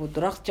لیے۔ وہ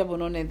درخت جب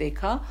انہوں نے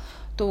دیکھا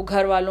تو وہ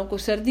گھر والوں کو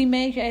سردی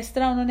میں اس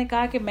طرح انہوں نے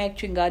کہا کہ میں ایک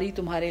چنگاری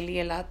تمہارے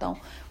لیے لاتا ہوں،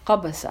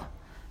 قبسا۔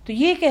 تو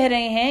یہ کہہ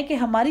رہے ہیں کہ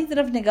ہماری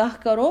طرف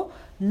نگاہ کرو،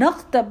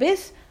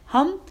 نقتبس،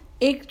 ہم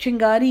ایک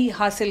چنگاری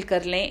حاصل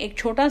کر لیں، ایک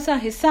چھوٹا سا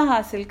حصہ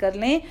حاصل کر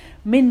لیں،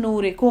 من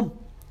نورکم،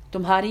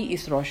 تمہاری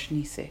اس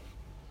روشنی سے۔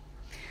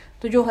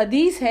 تو جو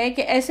حدیث ہے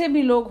کہ ایسے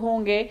بھی لوگ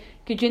ہوں گے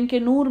کہ جن کے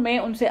نور میں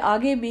ان سے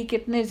آگے بھی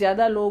کتنے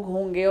زیادہ لوگ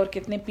ہوں گے اور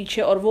کتنے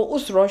پیچھے، اور وہ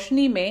اس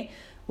روشنی میں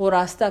وہ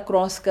راستہ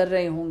کراس کر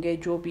رہے ہوں گے،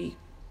 جو بھی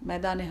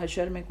میدان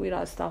حشر میں کوئی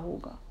راستہ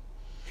ہوگا۔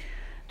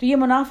 تو یہ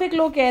منافق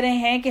لوگ کہہ رہے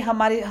ہیں کہ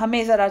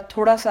ہمیں ذرا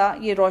تھوڑا سا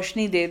یہ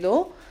روشنی دے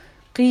دو۔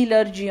 قیل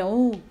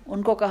ارجعوا،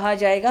 ان کو کہا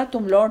جائے گا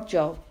تم لوٹ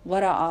جاؤ،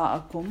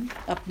 وراءکم،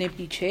 اپنے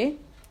پیچھے،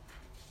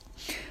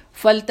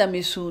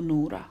 فالتمسوا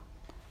نورا،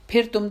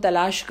 پھر تم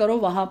تلاش کرو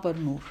وہاں پر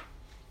نور۔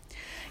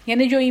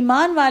 یعنی جو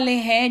ایمان والے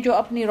ہیں، جو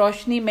اپنی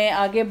روشنی میں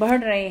آگے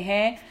بڑھ رہے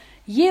ہیں،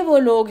 یہ وہ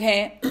لوگ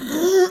ہیں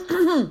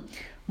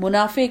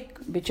منافق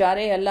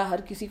بیچارے، اللہ ہر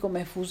کسی کو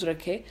محفوظ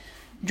رکھے،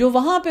 جو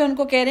وہاں پہ ان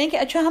کو کہہ رہے ہیں کہ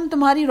اچھا ہم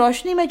تمہاری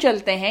روشنی میں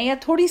چلتے ہیں، یا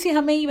تھوڑی سی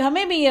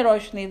ہمیں بھی یہ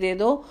روشنی دے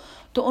دو،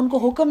 تو ان کو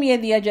حکم یہ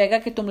دیا جائے گا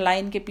کہ تم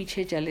لائن کے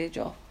پیچھے چلے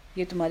جاؤ،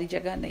 یہ تمہاری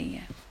جگہ نہیں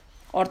ہے،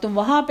 اور تم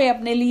وہاں پہ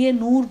اپنے لیے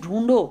نور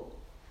ڈھونڈو،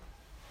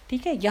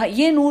 ٹھیک ہے،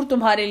 یہ نور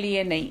تمہارے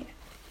لیے نہیں ہے۔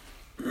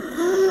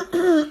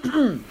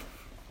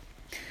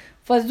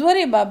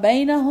 فَضْوَرِبَ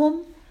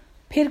بَيْنَهُمْ،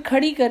 پھر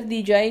کھڑی کر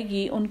دی جائے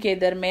گی ان کے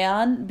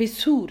درمیان،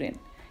 بِسُورٍ،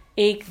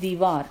 ایک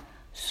دیوار۔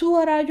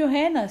 سورہ جو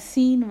ہے نا،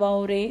 سین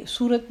واورے،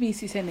 سورت بھی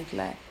اسی سے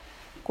نکلا ہے۔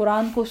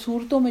 قرآن کو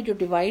سورتوں میں جو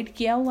ڈیوائیڈ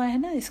کیا ہوا ہے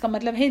نا، اس کا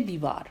مطلب ہے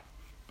دیوار،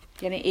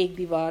 یعنی ایک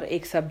دیوار،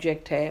 ایک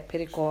سبجیکٹ ہے، پھر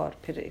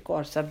ایک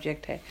اور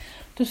سبجیکٹ ہے۔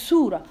 تو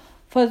سورہ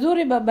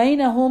فَضُرِبَ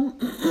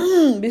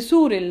بَيْنَهُمْ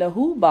بِسُورٍ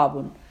لَهُ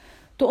بَابٌ،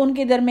 تو ان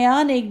کے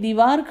درمیان ایک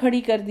دیوار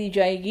کھڑی کر دی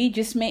جائے گی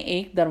جس میں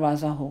ایک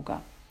دروازہ ہوگا۔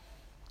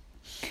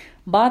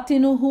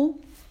 باطنہ،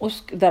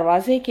 اس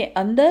دروازے کے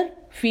اندر،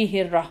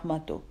 فیہ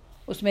الرحمۃ،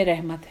 اس میں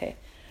رحمت ہے،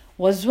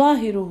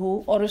 وظواہرہ،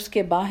 اور اس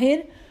کے باہر،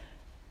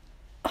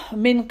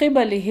 من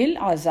قبلہ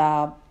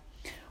العذاب،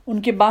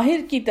 ان کے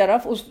باہر کی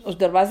طرف، اس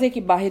دروازے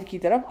کی باہر کی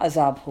طرف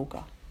عذاب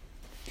ہوگا۔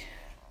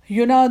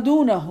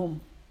 ینادونہم،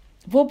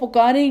 وہ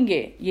پکاریں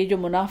گے، یہ جو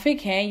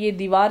منافق ہیں یہ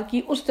دیوار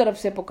کی اس طرف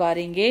سے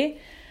پکاریں گے،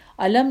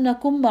 الم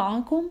نکم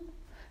معکم،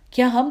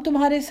 کیا ہم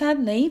تمہارے ساتھ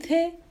نہیں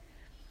تھے؟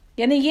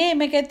 یعنی یہ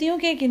میں کہتی ہوں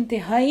کہ ایک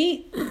انتہائی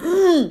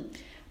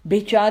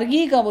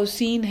بیچارگی کا وہ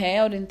سین ہے،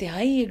 اور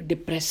انتہائی ایک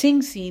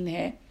ڈپریسنگ سین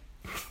ہے،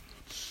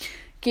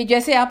 کہ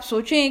جیسے آپ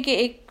سوچیں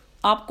کہ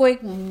آپ کو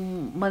ایک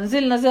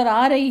منزل نظر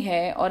آ رہی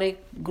ہے، اور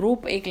ایک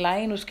گروپ، ایک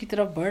لائن اس کی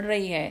طرف بڑھ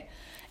رہی ہے،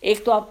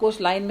 ایک تو آپ کو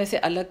اس لائن میں سے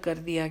الگ کر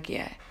دیا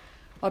گیا ہے،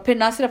 اور پھر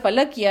نہ صرف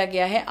الگ کیا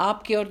گیا ہے،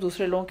 آپ کے اور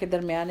دوسرے لوگوں کے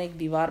درمیان ایک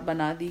دیوار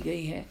بنا دی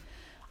گئی ہے۔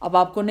 اب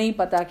آپ کو نہیں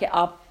پتا کہ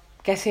آپ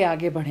کیسے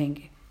آگے بڑھیں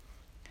گے،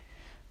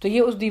 تو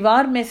یہ اس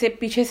دیوار میں سے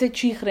پیچھے سے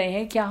چیخ رہے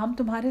ہیں، کیا ہم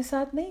تمہارے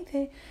ساتھ نہیں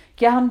تھے؟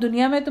 کیا ہم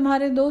دنیا میں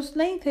تمہارے دوست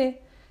نہیں تھے؟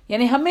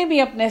 یعنی ہمیں بھی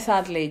اپنے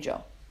ساتھ لے جاؤ۔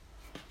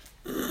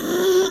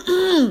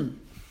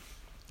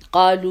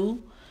 قالو،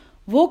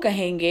 وہ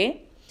کہیں گے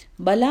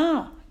بلا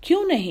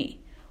کیوں نہیں،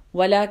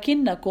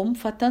 ولیکنکم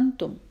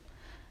فتنتم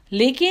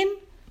لیکن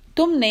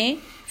تم نے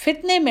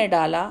فتنے میں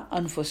ڈالا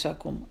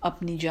انفسکم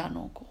اپنی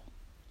جانوں کو.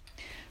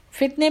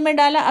 فتنے میں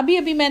ڈالا،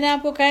 ابھی میں نے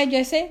آپ کو کہا ہے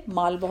جیسے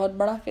مال بہت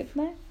بڑا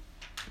فتنہ ہے.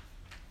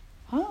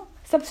 ہاں،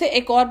 سب سے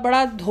ایک اور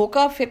بڑا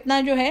دھوکہ فتنہ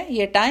جو ہے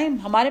یہ ٹائم.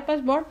 ہمارے پاس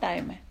بہت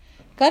ٹائم ہے،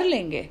 کر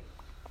لیں گے،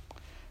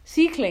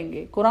 سیکھ لیں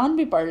گے، قرآن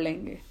بھی پڑھ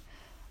لیں گے،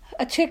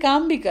 اچھے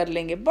کام بھی کر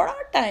لیں گے، بڑا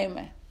ٹائم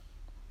ہے.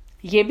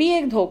 یہ بھی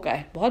ایک دھوکہ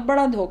ہے، بہت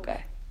بڑا دھوکہ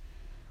ہے.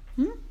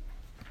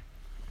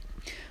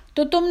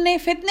 تو تم نے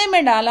فتنے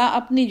میں ڈالا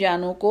اپنی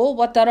جانوں کو،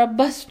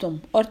 وتربصتم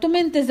اور تم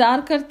انتظار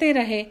کرتے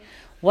رہے،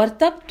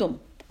 وارتبتم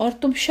اور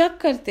تم شک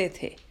کرتے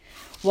تھے،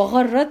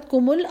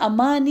 وغرتکم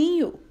الامانی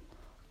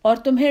اور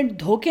تمہیں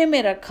دھوکے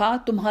میں رکھا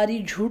تمہاری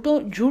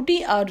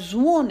جھوٹی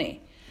آرزوؤں نے،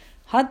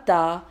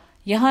 حتیٰ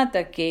یہاں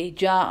تک کہ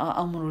جاء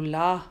امر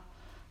اللہ،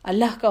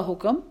 اللہ کا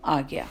حکم آ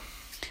گیا،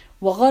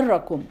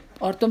 وغرکم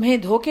اور تمہیں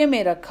دھوکے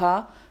میں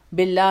رکھا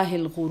باللہ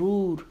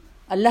الغرور،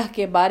 اللہ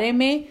کے بارے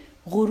میں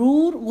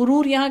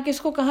غرور یہاں کس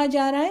کو کہا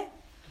جا رہا ہے؟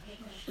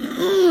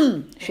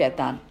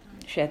 شیطان،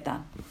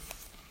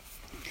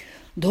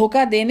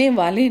 دھوکہ دینے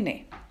والے نے.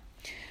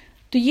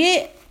 تو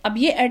اب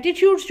یہ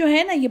ایٹیٹیوڈز جو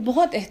ہے نا، یہ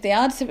بہت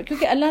احتیاط سے،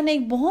 کیونکہ اللہ نے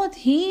ایک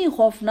بہت ہی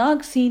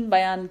خوفناک سین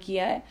بیان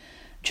کیا ہے،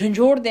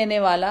 جھنجھوڑ دینے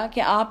والا،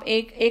 کہ آپ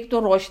ایک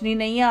تو روشنی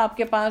نہیں ہے آپ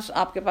کے پاس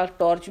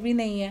ٹارچ بھی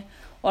نہیں ہے،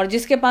 اور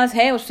جس کے پاس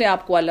ہے اس سے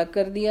آپ کو الگ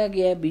کر دیا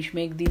گیا ہے، بیچ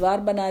میں ایک دیوار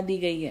بنا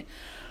دی گئی ہے.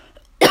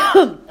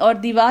 اور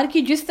دیوار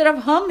کی جس طرف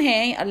ہم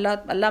ہیں،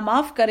 اللہ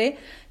معاف کرے،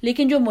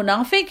 لیکن جو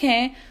منافق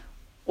ہیں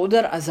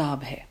ادھر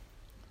عذاب ہے.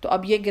 تو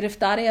اب یہ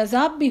گرفتار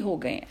عذاب بھی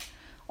ہو گئے ہیں،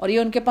 اور یہ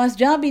ان کے پاس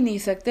جا بھی نہیں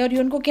سکتے، اور یہ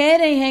ان کو کہہ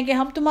رہے ہیں کہ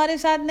ہم تمہارے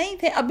ساتھ نہیں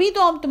تھے، ابھی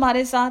تو ہم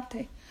تمہارے ساتھ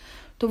تھے.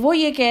 تو وہ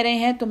یہ کہہ رہے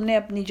ہیں تم نے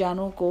اپنی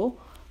جانوں کو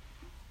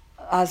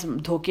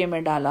دھوکے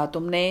میں ڈالا،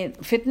 تم نے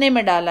فتنے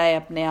میں ڈالا ہے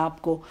اپنے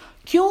آپ کو.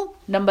 کیوں؟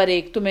 نمبر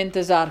 1، تم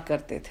انتظار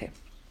کرتے تھے.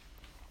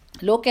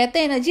 لوگ کہتے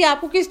ہیں نا جی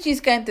آپ کو کس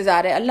چیز کا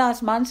انتظار ہے؟ اللہ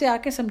آسمان سے آ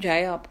کے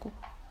سمجھائے آپ کو.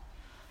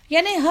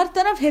 یعنی ہر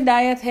طرف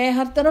ہدایت ہے،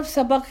 ہر طرف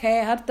سبق ہے،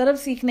 ہر طرف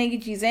سیکھنے کی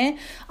چیزیں ہیں،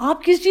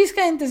 آپ کس چیز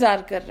کا انتظار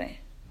کر رہے ہیں؟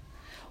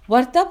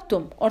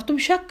 وارتبتم اور تم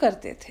شک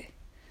کرتے تھے.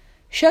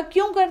 شک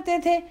کیوں کرتے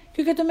تھے؟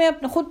 کیونکہ تمہیں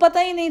خود پتہ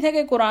ہی نہیں تھا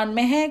کہ قرآن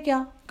میں ہے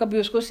کیا، کبھی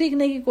اس کو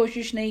سیکھنے کی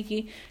کوشش نہیں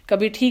کی،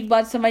 کبھی ٹھیک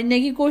بات سمجھنے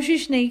کی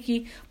کوشش نہیں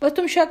کی، بس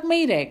تم شک میں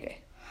ہی رہ گئے.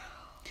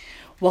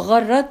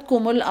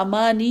 وغرتکم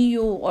الامانی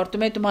اور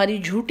تمہیں تمہاری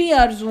جھوٹی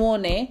آرزوؤں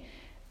نے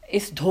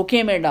اس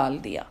دھوکے میں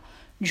ڈال دیا.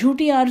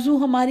 جھوٹی آرزو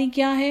ہماری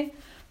کیا ہے؟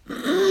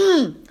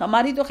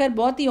 ہماری تو خیر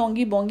بہت ہی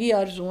اونگی بونگی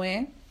آرزویں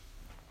ہیں.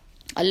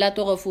 اللہ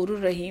تو غفور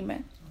الرحیم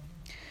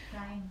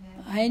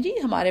ہے جی،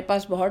 ہمارے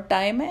پاس بہت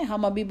ٹائم ہے،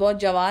 ہم ابھی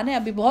بہت جوان ہیں،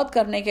 ابھی بہت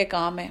کرنے کے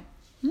کام ہیں.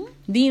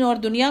 دین اور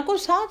دنیا کو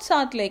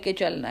ساتھ لے کے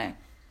چلنا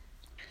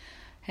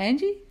ہے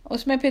جی.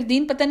 اس میں پھر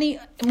دین پتہ نہیں،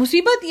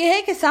 مصیبت یہ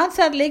ہے کہ ساتھ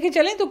لے کے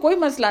چلیں تو کوئی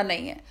مسئلہ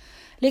نہیں ہے،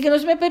 لیکن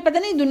اس میں پھر پتہ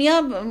نہیں دنیا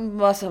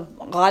بس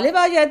غالب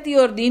آ جاتی ہے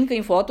اور دین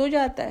کہیں فوت ہو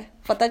جاتا ہے،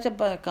 پتہ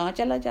کہاں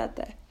چلا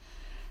جاتا ہے.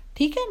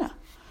 ٹھیک ہے نا،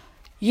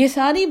 یہ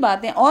ساری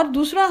باتیں. اور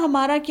دوسرا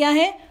ہمارا کیا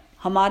ہے؟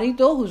 ہماری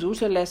تو حضور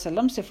صلی اللہ علیہ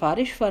وسلم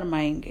سفارش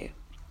فرمائیں گے.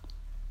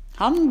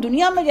 ہم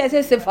دنیا میں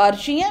جیسے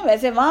سفارشی ہیں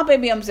ویسے وہاں پہ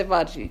بھی ہم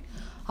سفارشی.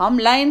 ہم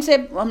لائن سے،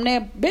 ہم نے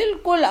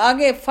بالکل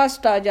آگے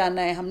فرسٹ آ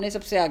جانا ہے، ہم نے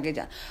سب سے آگے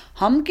جانا.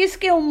 ہم کس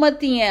کے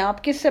امتی ہیں؟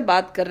 آپ کس سے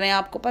بات کر رہے ہیں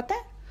آپ کو پتہ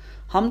ہے؟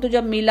 ہم تو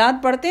جب میلاد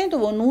پڑھتے ہیں تو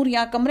وہ نور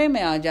یہاں کمرے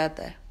میں آ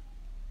جاتا ہے.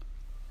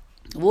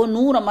 وہ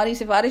نور ہماری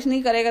سفارش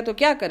نہیں کرے گا تو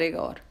کیا کرے گا؟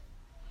 اور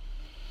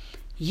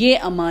یہ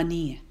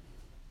امانی ہے.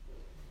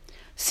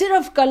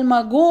 صرف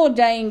کلمہ گو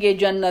جائیں گے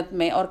جنت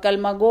میں، اور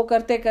کلمہ گو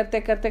کرتے کرتے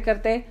کرتے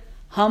کرتے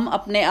ہم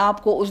اپنے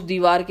آپ کو اس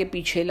دیوار کے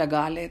پیچھے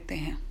لگا لیتے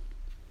ہیں،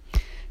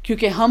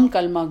 کیونکہ ہم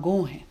کلمہ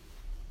گو ہیں،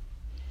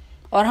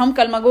 اور ہم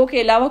کلمہ گو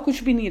کے علاوہ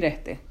کچھ بھی نہیں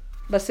رہتے،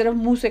 بس صرف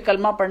منہ سے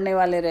کلمہ پڑھنے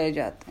والے رہ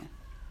جاتے ہیں.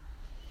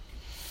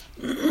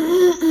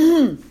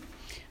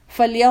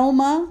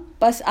 فَالْيَوْمَ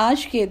پس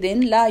آج کے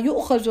دن لا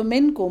يُؤْخَذُ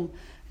مِنْكُمْ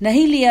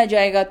نہیں لیا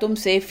جائے گا تم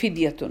سے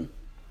فدیتن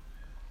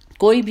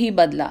کوئی بھی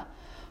بدلہ،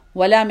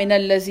 ولا من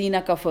الذین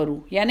کفروا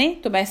یعنی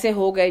تم ایسے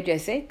ہو گئے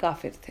جیسے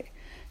کافر تھے.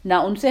 نہ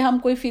ان سے ہم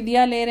کوئی فدیہ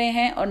لے رہے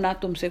ہیں اور نہ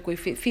تم سے کوئی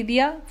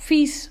فدیہ،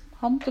 فیس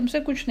ہم تم سے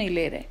کچھ نہیں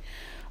لے رہے.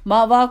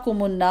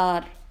 ماواکم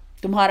النار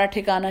تمہارا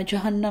ٹھکانہ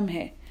جہنم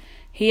ہے،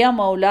 ہیا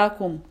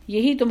مولاکم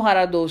یہی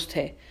تمہارا دوست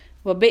ہے،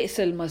 وبئس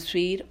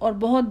المصیر اور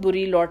بہت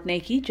بری لوٹنے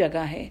کی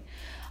جگہ ہے.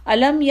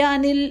 الم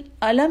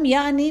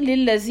یعنی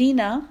للذین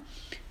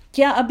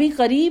کیا ابھی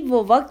قریب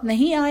وہ وقت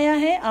نہیں آیا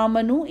ہے،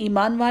 آمنو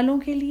ایمان والوں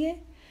کے لیے،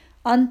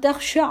 ان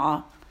تخشع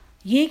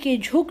یہ کہ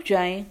جھک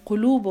جائیں،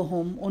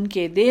 قلوبہم ان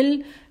کے دل،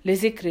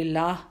 لذکر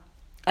اللہ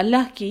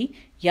اللہ کی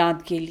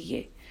یاد کے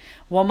لیے،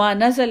 وما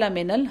نزل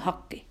من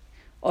الحق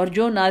اور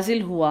جو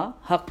نازل ہوا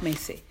حق میں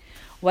سے،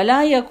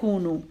 ولا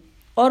یکونوا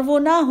اور وہ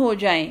نہ ہو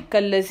جائیں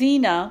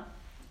کالذین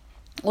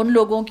ان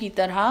لوگوں کی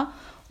طرح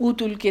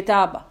اوتوا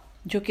الکتاب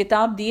جو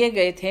کتاب دیے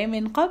گئے تھے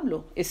من قبل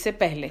اس سے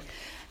پہلے.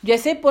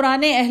 جیسے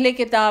پرانے اہل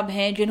کتاب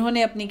ہیں جنہوں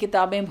نے اپنی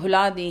کتابیں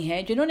بھلا دی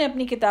ہیں، جنہوں نے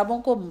اپنی کتابوں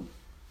کو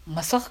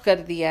مسخ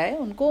کر دیا ہے،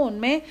 ان کو ان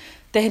میں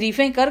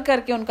تحریفیں کر کر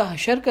کے ان کا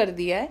حشر کر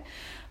دیا ہے.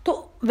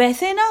 تو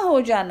ویسے نہ ہو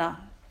جانا.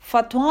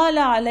 فَطْوَالَ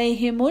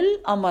عَلَيْهِمُ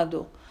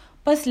الْأَمَدُ،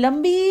 پس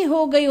لمبی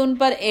ہو گئی ان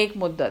پر ایک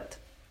مدت،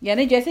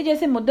 یعنی جیسے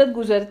جیسے مدت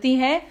گزرتی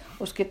ہے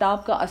اس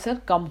کتاب کا اثر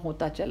کم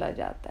ہوتا چلا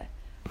جاتا ہے،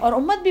 اور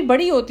امت بھی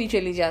بڑی ہوتی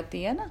چلی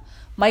جاتی ہے نا.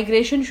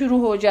 مائگریشن شروع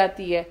ہو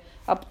جاتی ہے.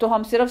 اب تو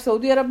ہم صرف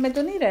سعودی عرب میں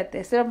تو نہیں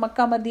رہتے، صرف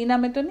مکہ مدینہ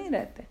میں تو نہیں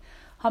رہتے،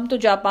 ہم تو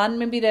جاپان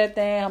میں بھی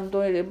رہتے ہیں، ہم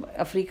تو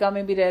افریقہ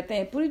میں بھی رہتے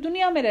ہیں، پوری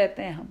دنیا میں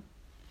رہتے ہیں ہم.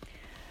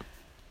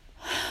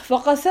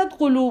 فَقَسَتْ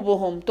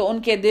قُلُوبُهُمْ، تو ان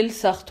کے دل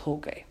سخت ہو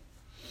گئے.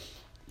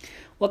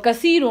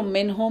 وَكَثِيرٌ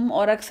مِّنْهُمْ،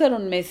 اور اکثر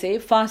ان میں سے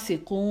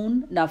فاسقون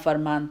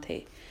نافرمان تھے.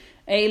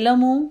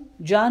 اعلموا،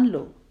 جان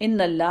لو،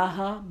 ان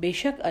اللہ، بے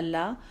شک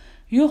اللہ،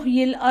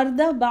 یحیی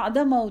الارض بعد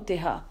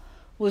موتها،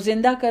 وہ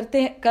زندہ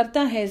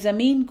کرتا ہے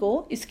زمین کو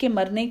اس کے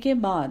مرنے کے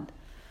بعد.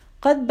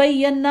 قد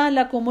بینا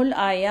لکم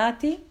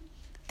الآیات،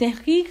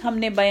 تحقیق ہم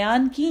نے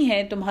بیان کی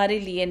ہیں تمہارے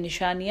لیے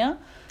نشانیاں،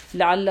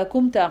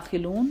 لعلکم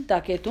تعقلون،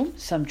 تاکہ تم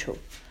سمجھو.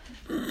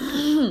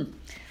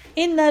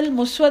 ان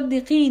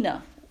المصدقین،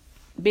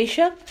 بے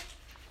شک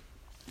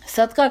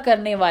صدقہ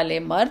کرنے والے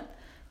مرد،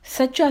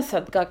 سچا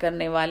صدقہ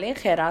کرنے والے،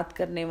 خیرات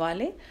کرنے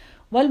والے،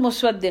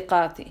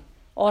 والمصدقات،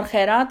 اور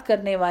خیرات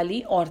کرنے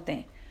والی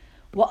عورتیں،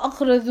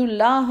 وَأَقْرَضُوا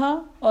اللَّهَ،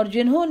 اور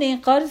جنہوں نے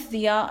قرض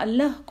دیا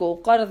اللہ کو،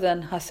 قرضاً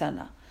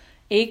حسنا،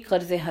 ایک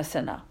قرض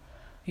حسنا،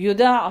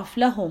 یضاعف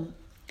لہم،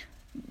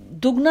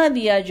 دگنا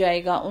دیا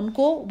جائے گا ان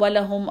کو،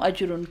 وَلَهُمْ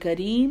أَجْرٌ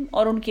کریم،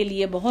 اور ان کے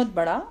لیے بہت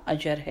بڑا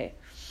اجر ہے.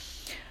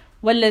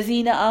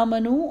 والذین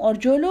آمنوا، اور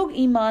جو لوگ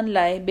ایمان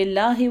لائے،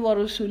 باللہ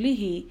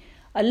ورسولہ،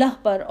 اللہ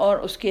پر اور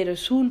اس کے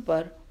رسول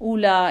پر،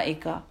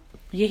 اولئک،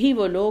 یہی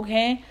وہ لوگ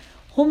ہیں،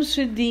 ہم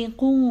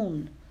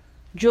صدیقون،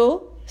 جو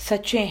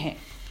سچے ہیں.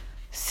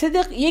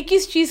 صدق، یہ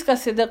کس چیز کا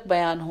صدق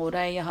بیان ہو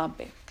رہا ہے یہاں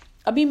پہ؟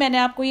 ابھی میں نے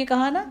آپ کو یہ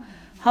کہا نا،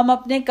 ہم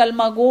اپنے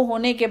کلمہ گو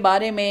ہونے کے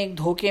بارے میں ایک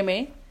دھوکے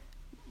میں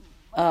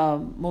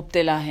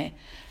مبتلا ہیں.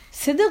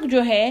 صدق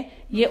جو ہے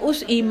یہ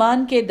اس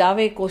ایمان کے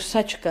دعوے کو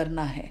سچ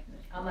کرنا ہے،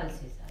 عمل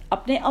سے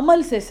اپنے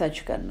عمل سے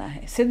سچ کرنا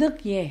ہے.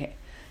 صدق یہ ہے،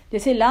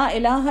 جیسے لا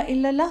الہ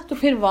الا اللہ، تو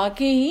پھر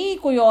واقعی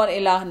کوئی اور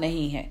الہ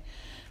نہیں ہے.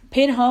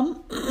 پھر ہم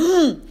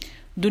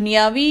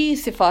دنیاوی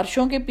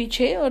سفارشوں کے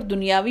پیچھے اور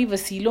دنیاوی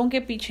وسیلوں کے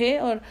پیچھے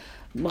اور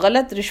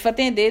غلط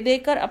رشوتیں دے دے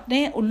کر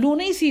اپنے الو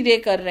نہیں سیدھے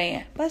کر رہے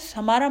ہیں. بس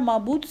ہمارا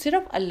معبود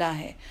صرف اللہ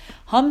ہے،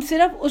 ہم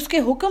صرف اس کے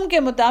حکم کے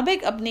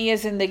مطابق اپنی یہ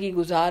زندگی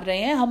گزار رہے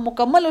ہیں، ہم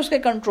مکمل اس کے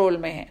کنٹرول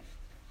میں ہیں.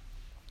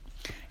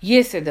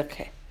 یہ صدق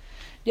ہے.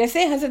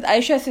 جیسے حضرت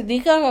عائشہ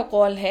صدیقہ کا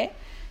قول ہے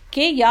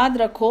کہ یاد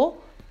رکھو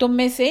تم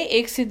میں سے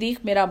ایک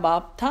صدیق میرا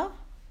باپ تھا،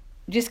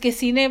 جس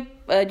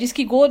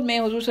کی گود میں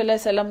حضور صلی اللہ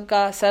علیہ وسلم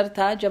کا سر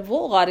تھا جب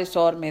وہ غار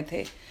ثور میں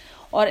تھے،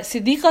 اور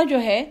صدیقہ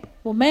جو ہے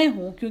وہ میں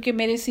ہوں، کیونکہ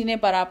میرے سینے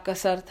پر آپ کا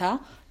سر تھا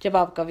جب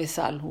آپ کا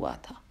وصال ہوا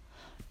تھا.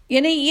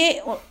 یعنی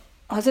یہ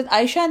حضرت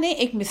عائشہ نے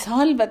ایک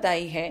مثال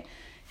بتائی ہے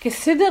کہ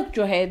صدق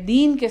جو ہے،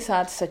 دین کے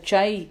ساتھ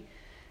سچائی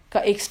کا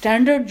ایک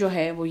سٹینڈرڈ جو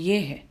ہے وہ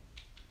یہ ہے.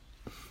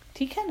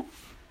 ٹھیک ہے نا.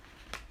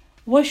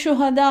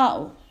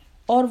 وَالشُّهَدَاءُ،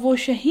 اور وہ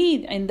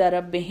شہید، عند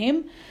ربہم،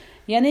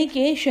 یعنی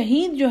کہ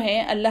شہید جو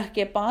ہیں اللہ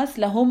کے پاس،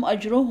 لہم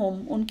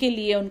اجرہم، ان کے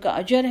لیے ان کا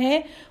اجر ہے،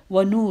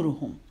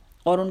 ونورہم،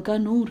 اور ان کا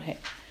نور ہے.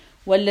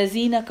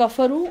 والذین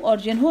کفروا، اور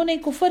جنہوں نے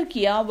کفر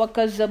کیا،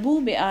 وکذبوا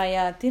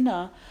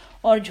بآیاتنا،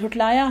 اور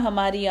جھٹلایا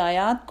ہماری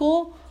آیات کو،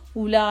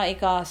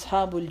 اولئک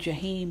اصحاب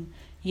الجحیم،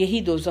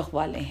 یہی دوزخ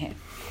والے ہیں.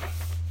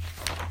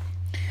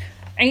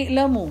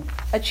 اعلموا،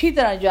 اچھی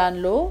طرح جان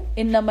لو،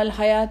 انما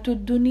الحیات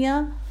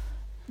الدنیا،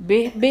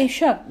 بے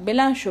شک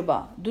بلا شبہ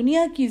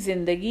دنیا کی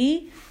زندگی،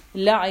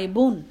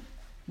 لعبن،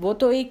 وہ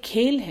تو ایک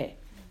کھیل ہے،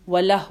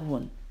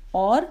 ولہون،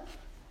 اور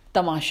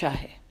تماشا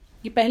ہے.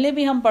 یہ پہلے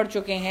بھی ہم پڑھ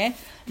چکے ہیں،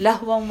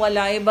 لہون و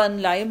لعبن،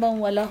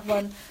 لعبن و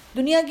لہون.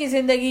 دنیا کی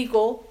زندگی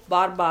کو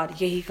بار بار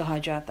یہی کہا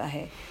جاتا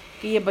ہے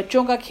کہ یہ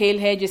بچوں کا کھیل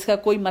ہے جس کا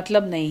کوئی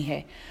مطلب نہیں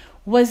ہے.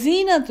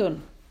 وزینتن،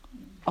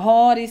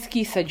 اور اس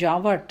کی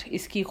سجاوٹ،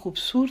 اس کی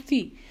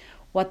خوبصورتی،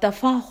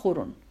 وتفاخر،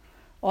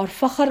 اور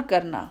فخر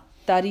کرنا،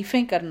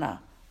 تعریفیں کرنا،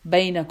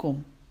 بینکم،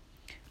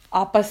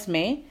 آپس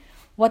میں،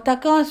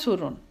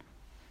 وتکاثر،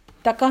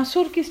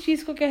 تکاثر کس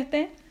چیز کو کہتے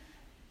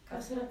ہیں؟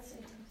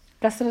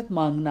 کثرت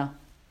مانگنا.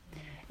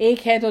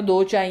 ایک ہے تو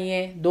دو چاہیے،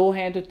 دو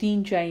ہیں تو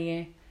تین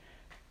چاہیے،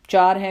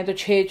 چار ہیں تو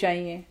 6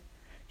 چاہیے،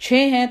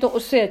 6 ہیں تو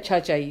اس سے اچھا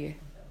چاہیے.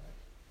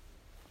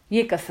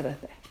 یہ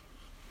کثرت ہے.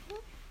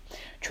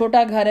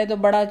 چھوٹا گھر ہے تو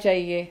بڑا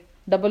چاہیے،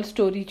 ڈبل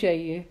سٹوری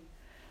چاہیے،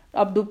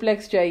 اب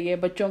ڈوپلیکس چاہیے،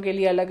 بچوں کے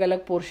لیے الگ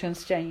الگ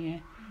پورشنز چاہیے،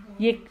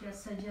 یہ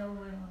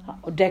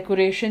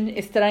ڈیکوریشن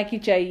اس طرح کی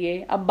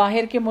چاہیے، اب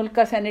باہر کے ملک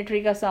کا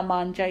سینیٹری کا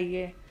سامان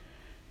چاہیے.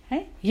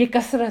 یہ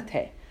کثرت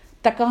ہے.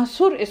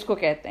 تکاثر اس کو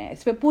کہتے ہیں.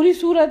 اس پہ پوری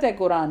صورت ہے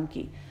قرآن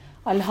کی.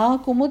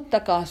 الہاکم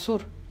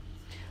التکاثر،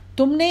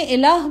 تم نے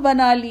الہ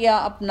بنا لیا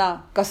اپنا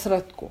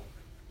کثرت کو،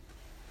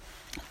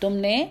 تم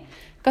نے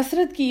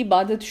کثرت کی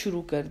عبادت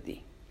شروع کر دی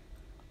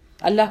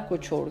اللہ کو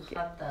چھوڑ کے.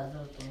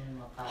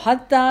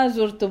 حتی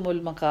زرتم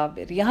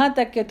المقابر، یہاں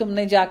تک کہ تم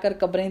نے جا کر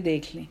قبریں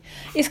دیکھ لیں.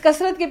 اس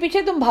کثرت کے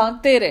پیچھے تم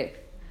بھاگتے رہے.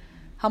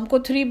 ہم کو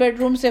 3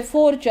 بیڈروم سے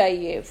 4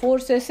 چاہیے، 4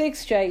 سے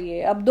 6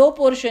 چاہیے، اب 2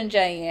 پورشن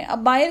چاہیے، اب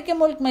باہر کے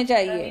ملک میں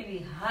چاہیے.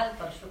 حال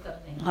پر شکر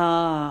نہیں.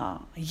 ہاں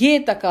یہ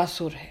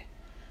تکاثر ہے.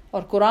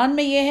 اور قرآن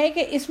میں یہ ہے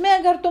کہ اس میں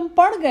اگر تم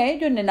پڑ گئے،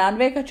 جو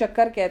 99 کا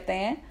چکر کہتے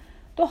ہیں،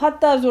 تو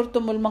حتیٰ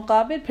زرتم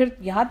المقابر، پھر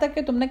یہاں تک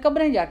کہ تم نے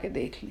قبریں جا کے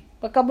دیکھ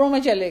لی، قبروں میں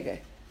چلے گئے،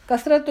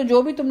 کثرت تو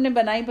جو بھی تم نے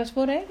بنائی بس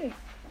وہ رہ گئی.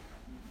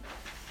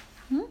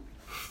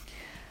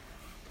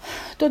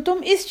 تو تم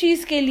اس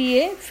چیز کے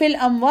لیے فی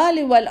الاموال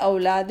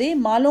والاولاد،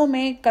 مالوں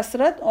میں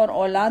کثرت اور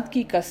اولاد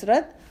کی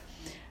کثرت،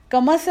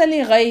 کمثل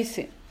غیث،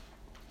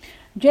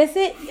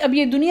 جیسے اب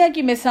یہ دنیا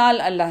کی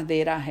مثال اللہ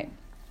دے رہا ہے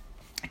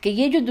کہ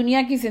یہ جو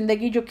دنیا کی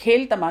زندگی جو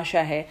کھیل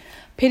تماشا ہے،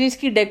 پھر اس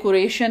کی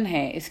ڈیکوریشن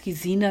ہے، اس کی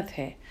زینت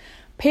ہے،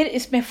 پھر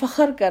اس میں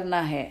فخر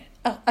کرنا ہے،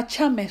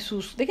 اچھا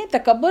محسوس. دیکھیں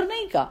تکبر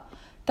نہیں کا،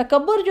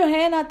 تکبر جو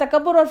ہے نا،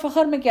 تکبر اور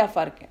فخر میں کیا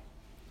فرق ہے؟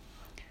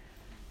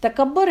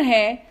 تکبر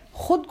ہے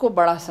خود کو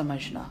بڑا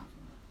سمجھنا،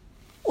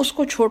 اس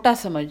کو چھوٹا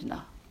سمجھنا.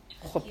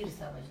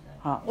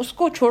 ہاں اس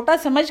کو چھوٹا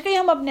سمجھ کے ہی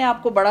ہم اپنے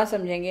آپ کو بڑا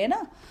سمجھیں گے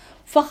نا.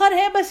 فخر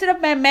ہے بس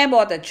صرف میں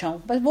بہت اچھا ہوں،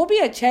 بس وہ بھی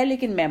اچھا ہے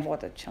لیکن میں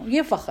بہت اچھا ہوں،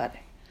 یہ فخر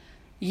ہے.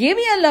 یہ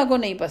بھی اللہ کو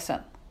نہیں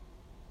پسند.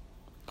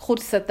 خود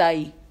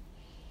ستائی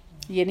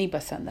یہ نہیں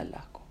پسند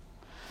اللہ کو.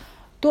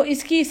 تو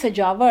اس کی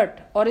سجاوٹ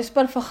اور اس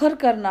پر فخر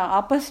کرنا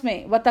آپس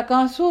میں، و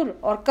تکاثر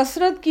اور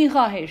کثرت کی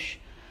خواہش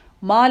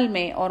مال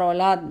میں اور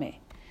اولاد میں،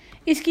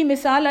 اس کی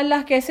مثال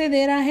اللہ کیسے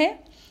دے رہا ہے؟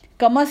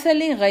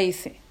 کمثل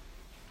غیث،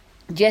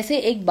 جیسے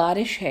ایک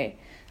بارش ہے،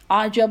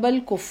 عجب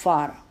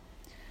الکفار،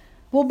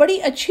 وہ بڑی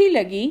اچھی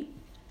لگی.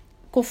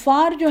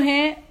 کفار جو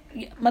ہیں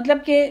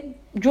مطلب کہ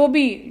جو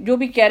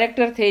بھی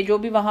کیریکٹر تھے، جو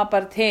بھی وہاں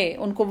پر تھے،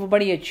 ان کو وہ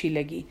بڑی اچھی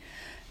لگی.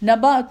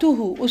 نباتہ،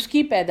 اس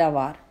کی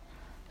پیداوار،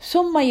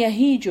 ثم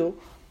یہیج،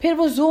 پھر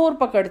وہ زور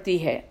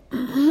پکڑتی ہے.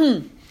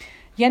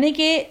 یعنی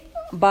کہ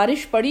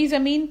بارش پڑی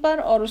زمین پر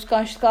اور اس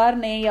کاشتکار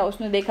نے یا اس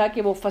نے دیکھا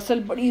کہ وہ فصل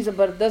بڑی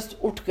زبردست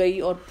اٹھ گئی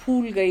اور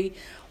پھول گئی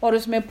اور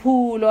اس میں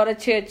پھول اور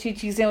اچھی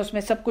چیزیں اس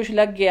میں سب کچھ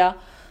لگ گیا.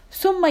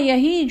 ثم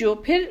یہیج،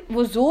 پھر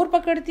وہ زور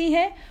پکڑتی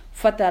ہے.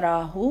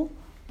 فتراہ،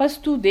 پس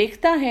تو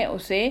دیکھتا ہے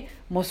اسے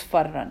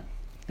مصفرن،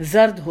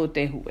 زرد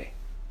ہوتے ہوئے.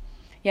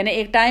 یعنی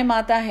ایک ٹائم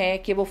آتا ہے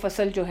کہ وہ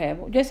فصل جو ہے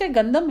وہ جیسے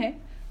گندم ہے،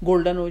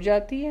 گولڈن ہو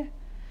جاتی ہے،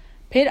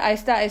 پھر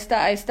آہستہ آہستہ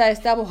آہستہ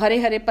آہستہ وہ ہرے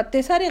ہرے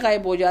پتے سارے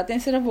غائب ہو جاتے ہیں،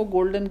 صرف وہ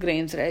گولڈن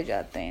گرینز رہ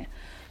جاتے ہیں.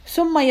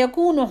 ثم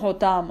یکون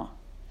حطاما،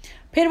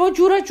 پھر وہ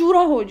چورا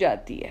چورا ہو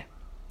جاتی ہے،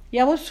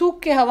 یا وہ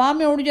سوکھ کے ہوا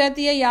میں اڑ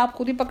جاتی ہے، یا آپ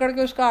خود ہی پکڑ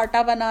کے اس کا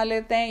آٹا بنا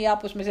لیتے ہیں، یا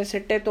آپ اس میں سے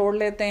سٹے توڑ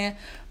لیتے ہیں،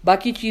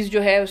 باقی چیز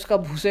جو ہے اس کا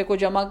بھوسے کو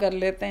جمع کر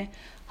لیتے ہیں،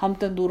 ہم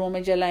تندوروں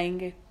میں جلائیں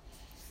گے.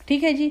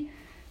 ٹھیک ہے جی.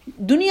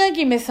 دنیا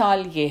کی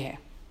مثال یہ ہے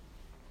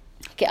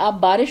کہ آپ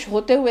بارش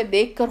ہوتے ہوئے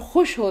دیکھ کر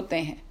خوش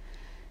ہوتے ہیں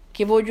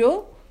کہ وہ جو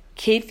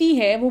کھیتی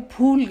ہے وہ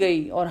پھول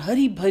گئی اور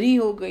ہری بھری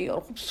ہو گئی اور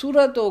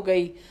خوبصورت ہو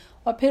گئی،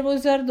 اور پھر وہ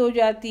زرد ہو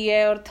جاتی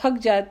ہے اور تھک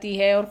جاتی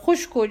ہے اور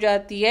خشک ہو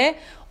جاتی ہے،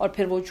 اور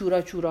پھر وہ چورا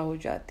چورا ہو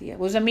جاتی ہے،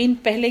 وہ زمین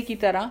پہلے کی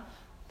طرح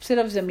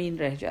صرف زمین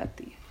رہ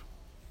جاتی ہے.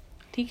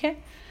 ٹھیک ہے.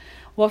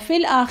 وفی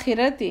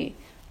الآخرت،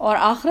 اور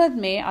آخرت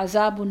میں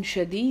عذاب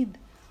شدید،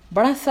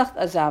 بڑا سخت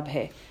عذاب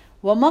ہے.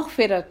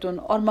 ومغفرت،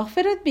 اور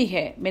مغفرت بھی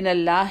ہے، من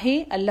اللہ،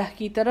 اللہ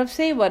کی طرف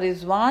سے،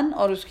 ورضوان،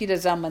 اور اس کی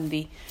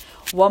رضامندی.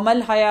 وما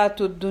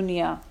الحیات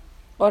الدنیا،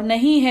 اور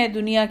نہیں ہے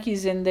دنیا کی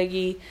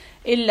زندگی،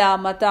 الا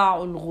متاع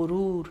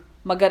الغرور،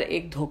 مگر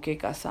ایک دھوکے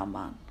کا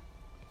سامان.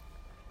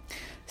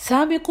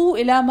 سابقوا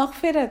الی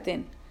مغفرت،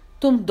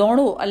 تم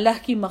دوڑو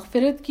اللہ کی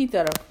مغفرت کی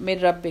طرف، من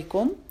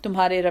ربکم،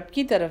 تمہارے رب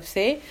کی طرف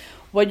سے،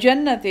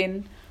 وجنت،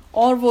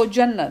 اور وہ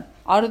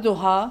جنت،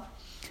 عرضھا،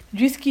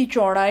 جس کی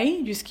چوڑائی،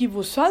 جس کی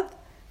وسعت،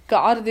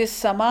 کعرض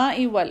السماء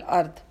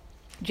والارض،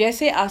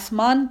 جیسے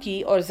آسمان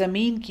کی اور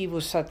زمین کی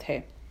وسعت ہے.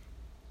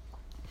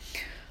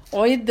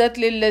 اعدت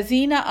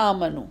للذین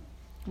آمنوا،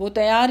 وہ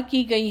تیار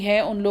کی گئی ہے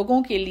ان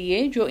لوگوں کے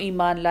لیے جو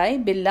ایمان لائے،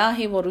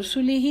 باللہ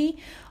ورسلہ،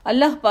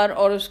 اللہ پر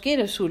اور اس کے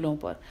رسولوں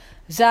پر.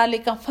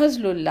 ذالک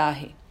فضل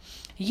اللہ،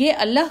 یہ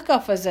اللہ کا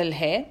فضل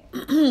ہے،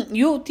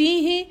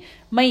 یؤتیہ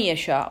من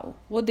یشاء،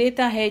 وہ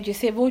دیتا ہے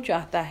جسے وہ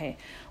چاہتا ہے.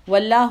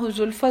 واللہ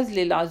ذو الفضل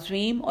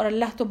العظیم، اور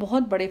اللہ تو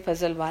بہت بڑے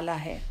فضل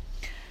والا ہے.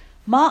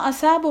 ما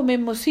اصاب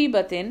من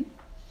مصیبت،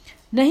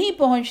 نہیں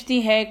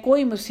پہنچتی ہے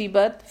کوئی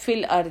مصیبت، فی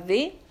الارض،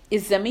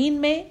 اس زمین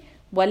میں،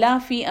 ولا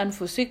فی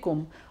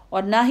انفسکم،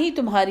 اور نہ ہی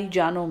تمہاری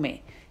جانوں میں،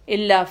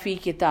 الا فی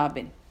کتاب،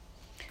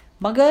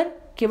 مگر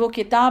کہ وہ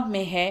کتاب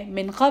میں ہے،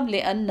 من قبل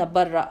ان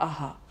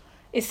نبرأہا،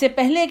 اس سے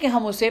پہلے کہ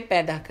ہم اسے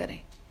پیدا کریں.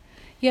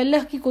 یہ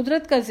اللہ کی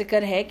قدرت کا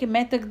ذکر ہے کہ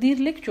میں تقدیر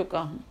لکھ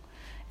چکا ہوں.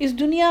 اس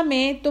دنیا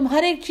میں تم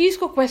ہر ایک چیز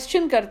کو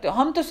کویسچن کرتے ہو.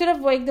 ہم تو صرف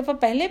وہ ایک دفعہ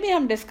پہلے بھی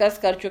ہم ڈسکس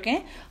کر چکے ہیں،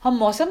 ہم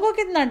موسم کو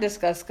کتنا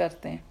ڈسکس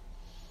کرتے ہیں،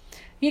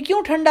 یہ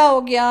کیوں ٹھنڈا ہو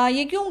گیا،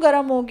 یہ کیوں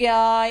گرم ہو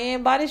گیا، یہ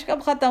بارش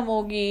کب ختم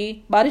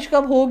ہوگی، بارش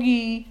کب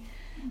ہوگی.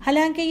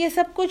 حالانکہ یہ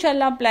سب کچھ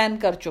اللہ پلان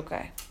کر چکا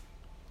ہے.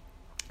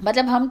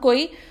 مطلب ہم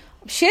کوئی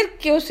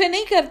شرک کے اسے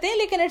نہیں کرتے ہیں،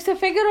 لیکن it's a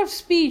figure of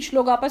speech,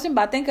 لوگ آپس میں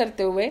باتیں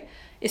کرتے ہوئے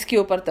اس کے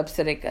اوپر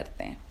تبصرے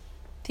کرتے ہیں.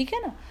 ٹھیک ہے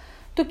نا.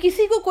 تو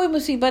کسی کو کوئی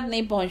مصیبت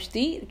نہیں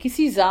پہنچتی،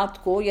 کسی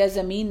ذات کو یا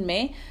زمین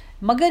میں،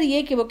 مگر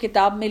یہ کہ وہ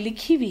کتاب میں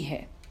لکھی ہوئی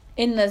ہے.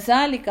 ان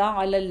ذالک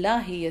علی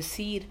اللہ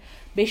یسیر،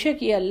 بے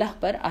شک یہ اللہ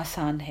پر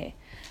آسان ہے.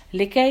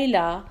 لکی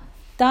لا،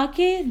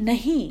 تاکہ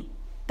نہیں،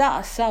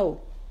 تأسوا،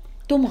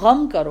 تم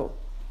غم کرو،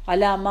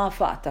 علی ما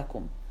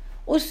فاتکم،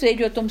 اس سے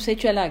جو تم سے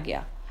چلا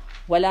گیا،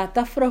 ولا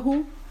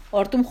تفرحوا،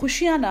 اور تم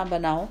خوشیاں نہ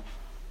بناؤ،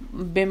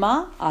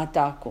 بما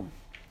آتاکم،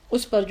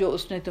 اس پر جو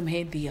اس نے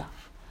تمہیں دیا.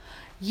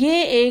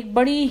 یہ ایک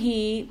بڑی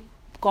ہی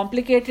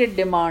کمپلیکیٹڈ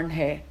ڈیمانڈ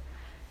ہے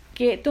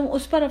کہ تم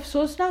اس پر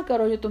افسوس نہ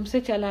کرو جو تم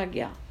سے چلا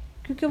گیا،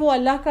 کیونکہ وہ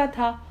اللہ کا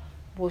تھا،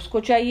 وہ اس کو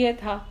چاہیے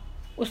تھا،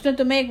 اس نے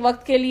تمہیں ایک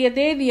وقت کے لیے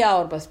دے دیا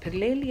اور بس پھر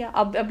لے لیا.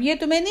 اب یہ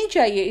تمہیں نہیں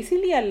چاہیے، اسی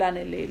لیے اللہ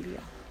نے لے لیا.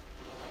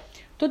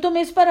 تو تم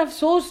اس پر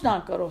افسوس نہ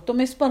کرو، تم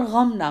اس پر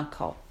غم نہ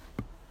کھاؤ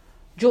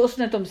جو اس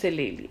نے تم سے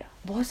لے لیا.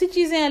 بہت سی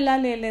چیزیں اللہ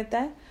لے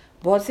لیتا ہے،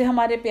 بہت سے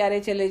ہمارے پیارے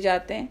چلے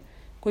جاتے ہیں،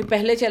 کوئی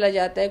پہلے چلا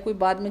جاتا ہے، کوئی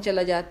بعد میں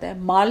چلا جاتا ہے،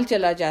 مال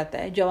چلا جاتا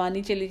ہے،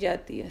 جوانی چلی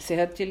جاتی ہے،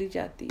 صحت چلی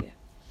جاتی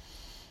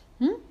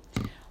ہے.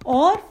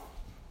 اور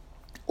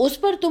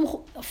اس پر تم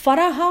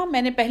فرحہ،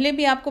 میں نے پہلے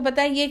بھی آپ کو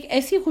بتایا، یہ ایک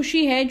ایسی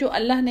خوشی ہے جو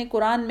اللہ نے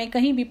قرآن میں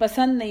کہیں بھی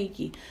پسند نہیں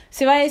کی،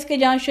 سوائے اس کے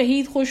جہاں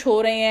شہید خوش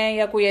ہو رہے ہیں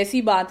یا کوئی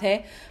ایسی بات ہے،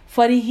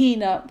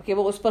 فرحین، کہ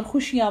وہ اس پر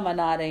خوشیاں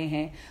منا رہے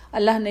ہیں،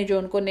 اللہ نے جو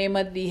ان کو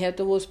نعمت دی ہے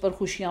تو وہ اس پر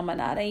خوشیاں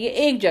منا رہے ہیں. یہ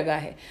ایک جگہ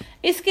ہے.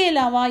 اس کے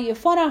علاوہ یہ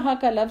فرحہ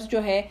کا لفظ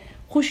جو ہے،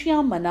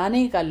 خوشیاں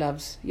منانے کا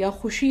لفظ یا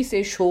خوشی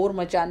سے شور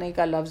مچانے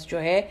کا لفظ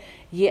جو ہے،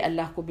 یہ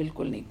اللہ کو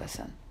بالکل نہیں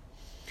پسند.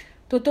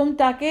 تو تم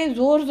تاکہ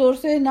زور زور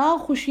سے نہ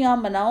خوشیاں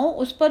مناؤ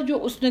اس پر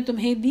جو اس نے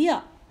تمہیں دیا،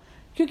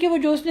 کیونکہ وہ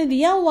جو اس نے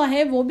دیا ہوا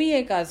ہے وہ بھی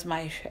ایک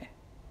آزمائش ہے.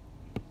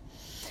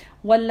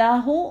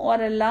 واللہ، اور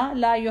اللہ،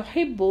 لا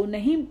یحب،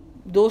 نہیں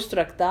دوست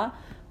رکھتا،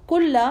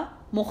 کل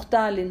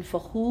مختال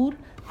فخور،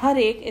 ہر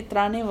ایک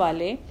اترانے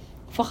والے،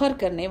 فخر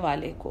کرنے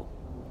والے کو.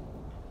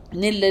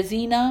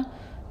 للذین،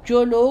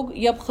 جو لوگ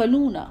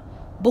یبخلون،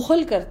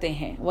 بخل کرتے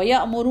ہیں،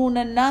 ویأمرون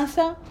الناس،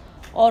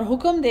 اور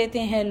حکم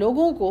دیتے ہیں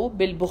لوگوں کو،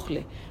 بالبخل،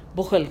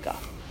 بخل کا.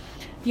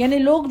 یعنی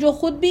لوگ جو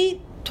خود بھی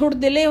تھوڑ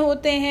دلے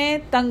ہوتے ہیں،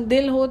 تنگ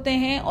دل ہوتے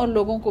ہیں، اور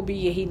لوگوں کو بھی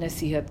یہی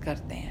نصیحت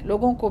کرتے ہیں.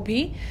 لوگوں کو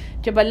بھی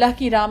جب اللہ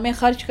کی راہ میں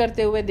خرچ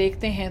کرتے ہوئے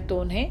دیکھتے ہیں تو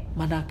انہیں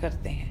منع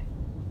کرتے ہیں.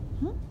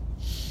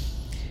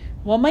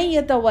 وَمَن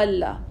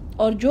يَتَوَلَّ،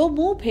 اور جو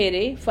منہ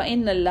پھیرے،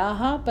 فَإِنَّ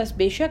اللَّهَ، پس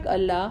بے شک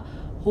اللہ،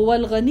 هُوَ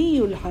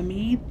الْغَنِيُّ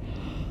الْحَمِيدُ،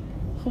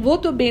 وہ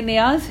تو بے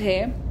نیاز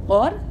ہے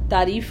اور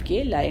تعریف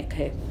کے لائق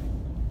ہے.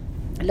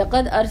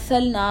 لقد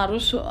ارسلنا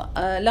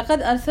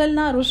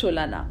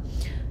رسلنا،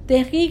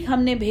 تحقیق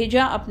ہم نے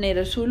بھیجا اپنے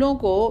رسولوں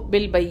کو،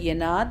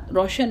 بالبینات،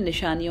 روشن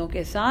نشانیوں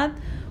کے ساتھ،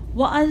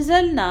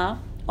 وانزلنا،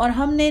 اور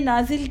ہم نے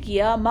نازل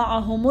کیا،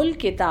 معہم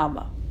الکتاب،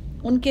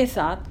 ان کے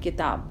ساتھ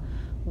کتاب،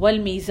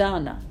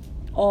 والمیزان،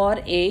 اور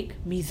ایک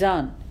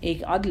میزان،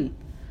 ایک عدل،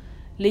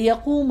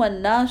 لیقوم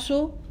الناس،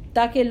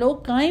 تاکہ لوگ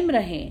قائم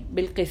رہیں،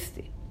 بالقسط،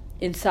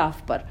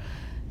 انصاف پر.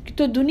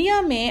 تو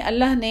دنیا میں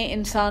اللہ نے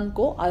انسان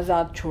کو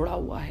آزاد چھوڑا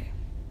ہوا ہے.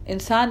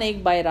 انسان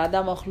ایک با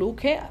ارادہ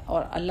مخلوق ہے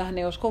اور اللہ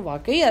نے اس کو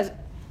واقعی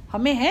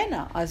ہمیں ہے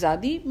نا،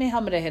 آزادی میں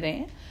ہم رہ رہے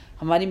ہیں،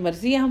 ہماری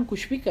مرضی ہے، ہم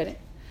کچھ بھی کریں.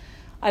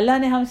 اللہ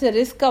نے ہم سے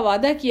رزق کا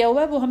وعدہ کیا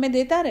ہوا ہے، وہ ہمیں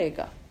دیتا رہے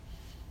گا.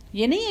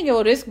 یہ نہیں ہے کہ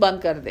وہ رزق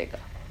بند کر دے گا.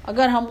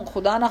 اگر ہم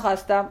خدا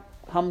نخواستہ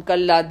ہم کل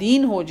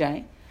لادین ہو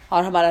جائیں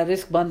اور ہمارا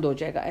رزق بند ہو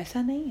جائے گا،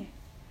 ایسا نہیں ہے.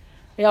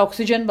 یا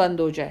آکسیجن بند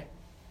ہو جائے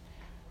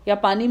یا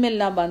پانی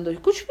ملنا بند ہو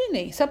جائے، کچھ بھی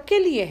نہیں، سب کے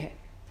لیے ہے.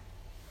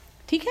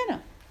 ٹھیک ہے نا.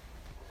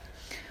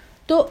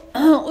 تو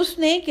اس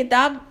نے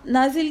کتاب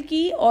نازل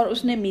کی اور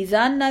اس نے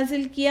میزان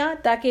نازل کیا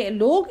تاکہ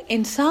لوگ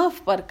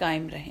انصاف پر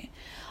قائم رہیں.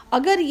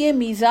 اگر یہ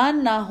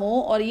میزان نہ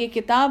ہو اور یہ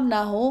کتاب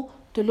نہ ہو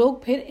تو لوگ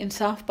پھر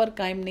انصاف پر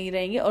قائم نہیں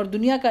رہیں گے اور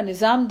دنیا کا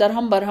نظام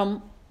درہم برہم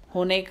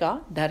ہونے کا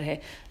ڈر ہے،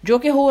 جو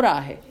کہ ہو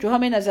رہا ہے، جو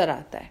ہمیں نظر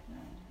آتا ہے.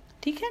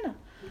 ٹھیک ہے نا.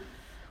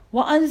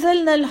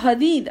 وَأَنزَلْنَا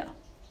الْحَدِيدَ،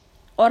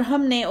 اور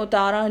ہم نے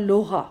اتارا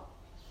لوہا،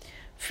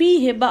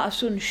 فِيهِ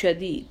بَأْسٌ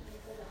شَدِيدٌ،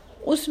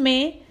 اس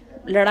میں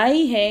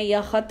لڑائی ہے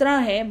یا خطرہ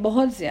ہے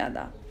بہت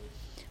زیادہ.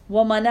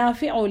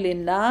 وَمَنَافِعُ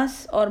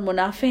لِلنَّاسِ، اور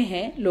منافع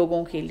ہیں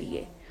لوگوں کے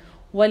لیے.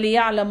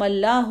 وَلِيَعْلَمَ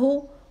اللَّهُ،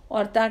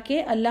 اور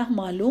تاکہ اللہ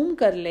معلوم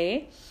کر لے،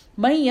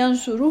 مَن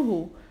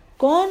يَنصُرُهُ،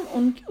 کون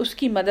اس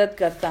کی مدد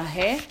کرتا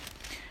ہے،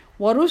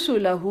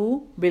 وَرُسُلَهُ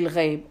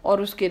بِالْغَيْبِ، اور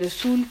اس کے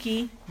رسول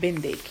کی بن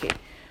دیکھے.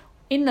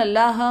 ان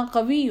اللہ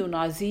قوی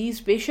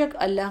عزیز، بے شک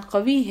اللہ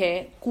قوی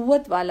ہے،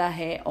 قوت والا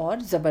ہے اور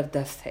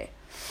زبردست ہے.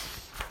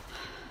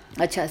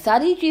 اچھا،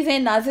 ساری چیزیں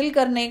نازل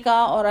کرنے کا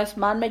اور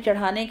آسمان میں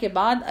چڑھانے کے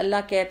بعد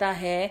اللہ کہتا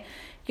ہے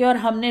کہ اور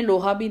ہم نے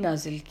لوہا بھی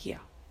نازل کیا.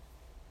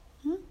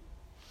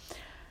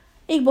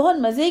 ایک بہت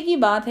مزے کی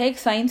بات ہے، ایک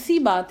سائنسی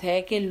بات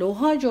ہے کہ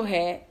لوہا جو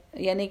ہے،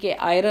 یعنی کہ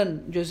آئرن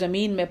جو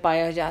زمین میں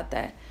پایا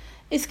جاتا ہے،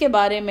 اس کے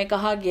بارے میں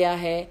کہا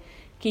گیا ہے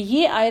کہ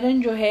یہ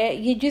آئرن جو ہے،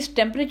 یہ جس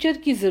ٹیمپریچر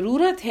کی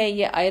ضرورت ہے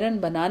یہ آئرن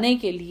بنانے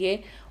کے لیے،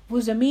 وہ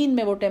زمین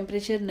میں وہ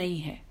ٹیمپریچر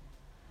نہیں ہے.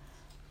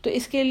 تو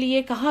اس کے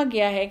لیے کہا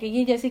گیا ہے کہ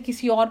یہ جیسے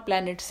کسی اور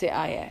پلانٹ سے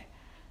آیا ہے،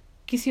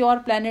 کسی اور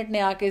پلانٹ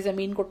نے آ کے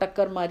زمین کو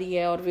ٹکر ماری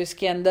ہے اور وہ اس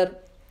کے اندر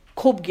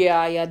کھپ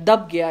گیا یا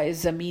دب گیا اس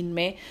زمین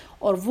میں،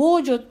 اور وہ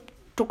جو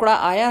ٹکڑا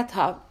آیا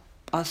تھا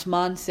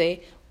آسمان سے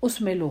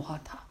اس میں لوہا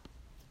تھا.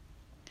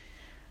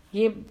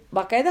 یہ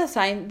باقاعدہ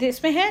سائنس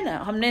اس میں ہے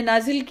نا، ہم نے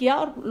نازل کیا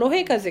اور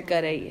لوہے کا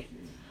ذکر ہے. یہ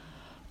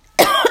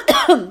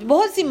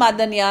بہت سی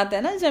معدنیات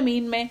ہے نا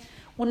زمین میں،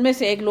 ان میں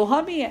سے ایک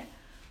لوہا بھی ہے،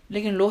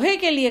 لیکن لوہے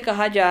کے لیے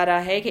کہا جا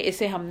رہا ہے کہ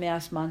اسے ہم نے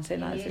آسمان سے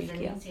نازل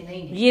کیا.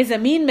 یہ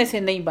زمین میں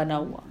سے نہیں بنا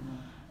ہوا،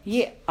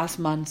 یہ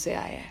آسمان سے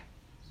آیا ہے.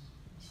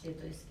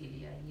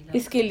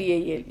 اس کے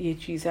لیے یہ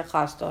چیز ہے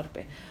خاص طور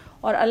پہ.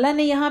 اور اللہ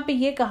نے یہاں پہ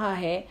یہ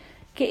کہا ہے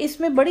کہ اس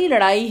میں بڑی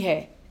لڑائی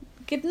ہے.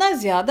 کتنا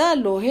زیادہ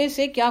لوہے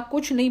سے کیا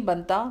کچھ نہیں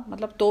بنتا،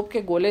 مطلب توپ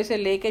کے گولے سے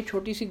لے کے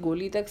چھوٹی سی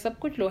گولی تک سب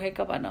کچھ لوہے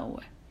کا بنا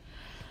ہوا ہے.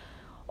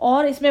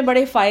 اور اس میں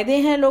بڑے فائدے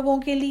ہیں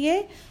لوگوں کے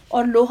لیے.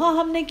 اور لوہا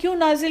ہم نے کیوں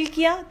نازل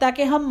کیا؟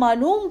 تاکہ ہم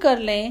معلوم کر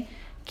لیں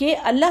کہ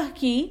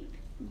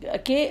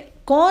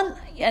کون،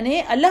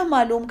 یعنی اللہ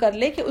معلوم کر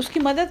لے کہ اس کی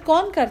مدد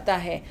کون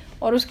کرتا ہے،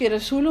 اور اس کے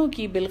رسولوں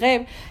کی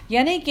بالغیب.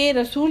 یعنی کہ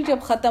رسول جب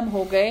ختم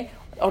ہو گئے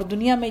اور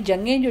دنیا میں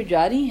جنگیں جو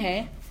جاری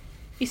ہیں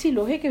اسی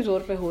لوہے کے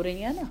زور پہ ہو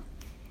رہی ہیں نا.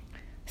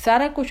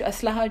 سارا کچھ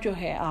اسلحہ جو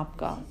ہے آپ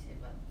کا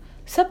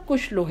سب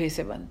کچھ لوہے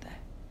سے بنتا ہے.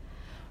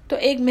 تو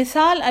ایک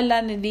مثال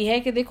اللہ نے دی ہے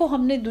کہ دیکھو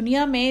ہم نے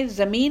دنیا میں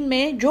زمین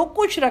میں جو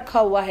کچھ رکھا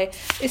ہوا ہے،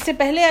 اس سے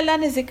پہلے اللہ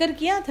نے ذکر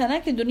کیا تھا نا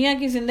کہ دنیا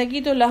کی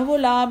زندگی تو لہو و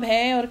لعب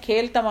ہے اور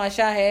کھیل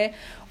تماشا ہے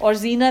اور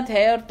زینت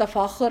ہے اور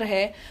تفاخر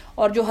ہے.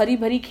 اور جو ہری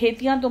بھری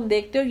کھیتیاں تم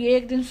دیکھتے ہو یہ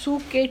ایک دن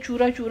سوکھ کے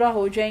چورا چورا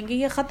ہو جائیں گی،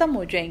 یہ ختم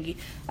ہو جائیں گی.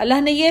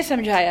 اللہ نے یہ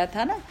سمجھایا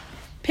تھا نا.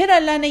 پھر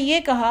اللہ نے یہ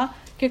کہا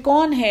کہ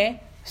کون ہے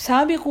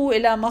سابقوا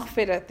الی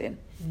مغفرۃ،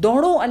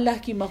 دوڑو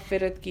اللہ کی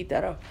مغفرت کی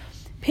طرف.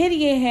 پھر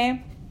یہ ہے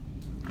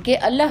کہ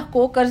اللہ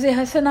کو قرض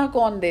حسنہ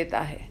کون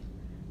دیتا ہے.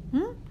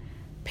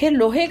 پھر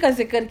لوہے کا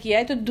ذکر کیا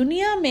ہے. تو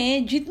دنیا میں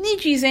جتنی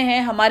چیزیں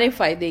ہیں ہمارے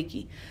فائدے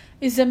کی،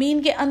 اس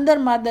زمین کے اندر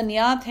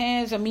معدنیات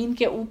ہیں، زمین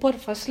کے اوپر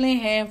فصلیں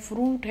ہیں،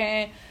 فروٹ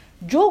ہیں،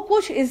 جو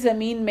کچھ اس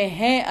زمین میں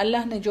ہے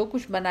اللہ نے جو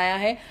کچھ بنایا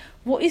ہے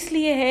وہ اس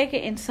لیے ہے کہ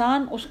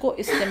انسان اس کو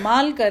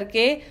استعمال کر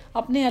کے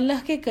اپنے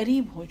اللہ کے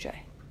قریب ہو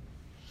جائے،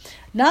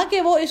 نہ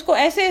کہ وہ اس کو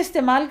ایسے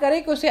استعمال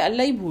کرے کہ اسے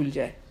اللہ ہی بھول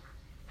جائے.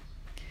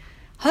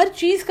 ہر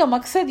چیز کا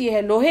مقصد یہ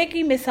ہے. لوہے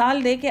کی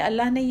مثال دے کے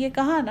اللہ نے یہ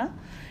کہا نا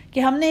کہ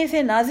ہم نے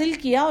اسے نازل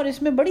کیا اور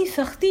اس میں بڑی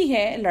سختی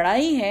ہے،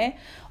 لڑائی ہے،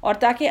 اور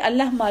تاکہ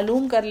اللہ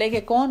معلوم کر لے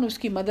کہ کون اس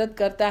کی مدد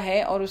کرتا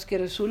ہے اور اس کے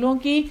رسولوں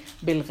کی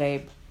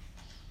بالغیب.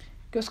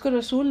 کہ اس کو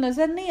رسول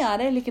نظر نہیں آ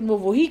رہے لیکن وہ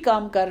وہی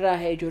کام کر رہا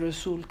ہے جو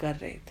رسول کر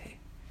رہے تھے،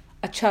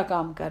 اچھا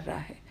کام کر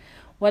رہا ہے.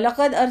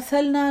 وَلَقَدْ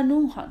أَرْسَلْنَا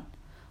نُوحًا،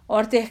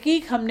 اور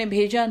تحقیق ہم نے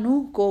بھیجا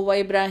نوح کو،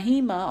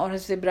 وَإِبْرَاهِيمَ، اور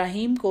حضرت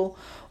ابراہیم کو،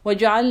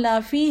 وَجَعَلْنَا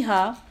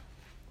فِيهَا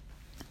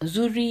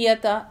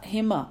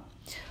ذُرِّيَّتَهُمَا،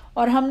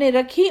 اور ہم نے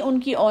رکھی ان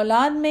کی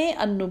اولاد میں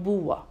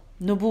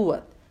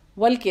نبوت،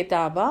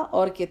 والکتابہ،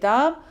 اور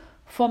کتاب،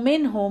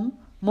 فَمِنْهُمْ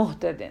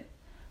مُهْتَدٍ،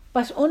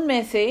 پس ان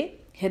میں سے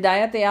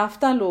ہدایت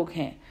یافتہ لوگ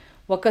ہیں،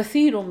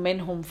 وَكَثِيرٌ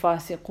مِّنْهُمْ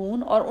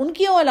فَاسِقُونَ، اور ان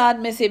کی اولاد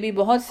میں سے بھی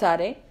بہت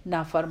سارے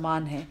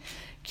نافرمان ہیں.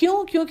 کیوں؟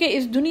 کیونکہ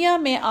اس دنیا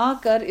میں آ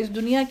کر اس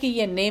دنیا کی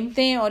یہ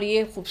نعمتیں اور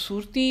یہ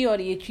خوبصورتی اور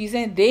یہ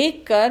چیزیں دیکھ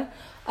کر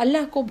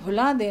اللہ کو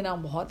بھلا دینا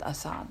بہت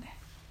آسان ہے.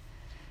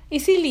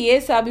 اسی لیے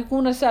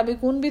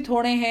سابقون بھی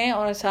تھوڑے ہیں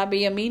اور اصحاب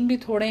یمین بھی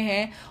تھوڑے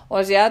ہیں،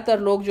 اور زیادہ تر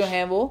لوگ جو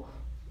ہیں وہ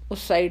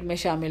اس سائیڈ میں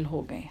شامل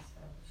ہو گئے ہیں.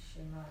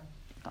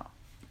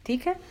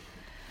 ٹھیک ہے.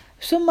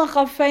 ثم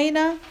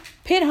قفینا،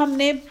 پھر ہم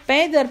نے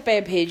پے در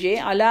پے بھیجے،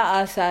 علی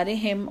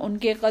آثارہم، ان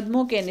کے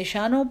قدموں کے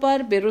نشانوں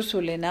پر،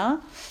 برسولنا،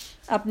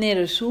 اپنے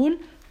رسول،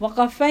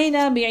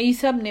 وقفینا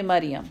بعیسی ابن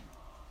مریم،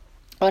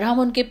 اور ہم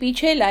ان کے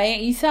پیچھے لائے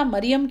عیسیٰ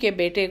مریم کے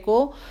بیٹے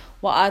کو،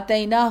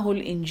 وآتیناہ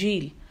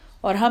الانجیل،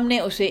 اور ہم نے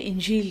اسے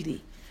انجیل دی،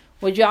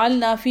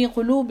 وجعلنا فی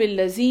قلوب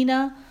الذین،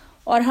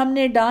 اور ہم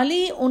نے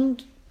ڈالی ان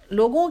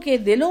لوگوں کے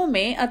دلوں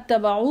میں،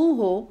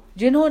 اتبعوہ،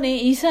 جنہوں نے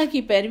عیسیٰ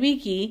کی پیروی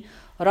کی،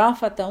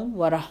 رافۃ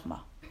و رحمہ،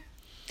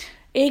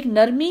 ایک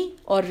نرمی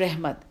اور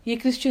رحمت. یہ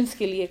کرسچنز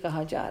کے لیے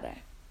کہا جا رہا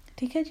ہے.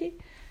 ٹھیک ہے جی.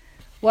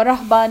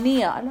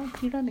 ورہبانیہ، اللہ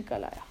کیڑا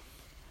نکل آیا،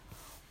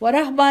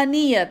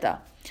 ورہبانیت،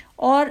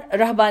 اور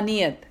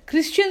رہبانیت.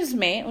 کرسچنز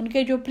میں ان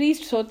کے جو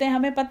پریسٹس ہوتے ہیں،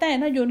 ہمیں پتہ ہے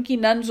نا، جو ان کی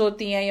ننز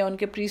ہوتی ہیں یا ان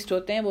کے پریسٹ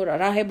ہوتے ہیں وہ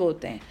راہب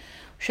ہوتے ہیں،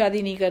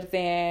 شادی نہیں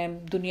کرتے ہیں،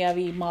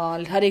 دنیاوی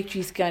مال ہر ایک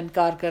چیز کا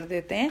انکار کر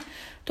دیتے ہیں.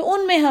 تو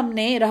ان میں ہم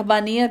نے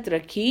رہبانیت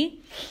رکھی.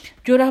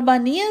 جو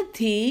رہبانیت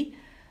تھی،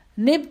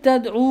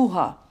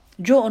 نبتدعوہا،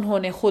 جو انہوں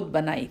نے خود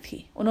بنائی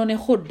تھی، انہوں نے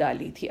خود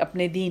ڈالی تھی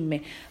اپنے دین میں.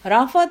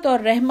 رافت اور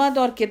رحمت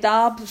اور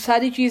کتاب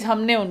ساری چیز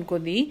ہم نے ان کو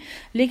دی،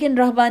 لیکن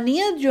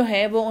رہبانیت جو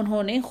ہے وہ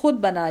انہوں نے خود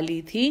بنا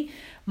لی تھی.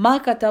 ما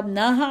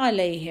کتبناہا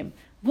علیہم،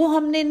 وہ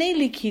ہم نے نہیں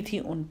لکھی تھی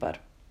ان پر،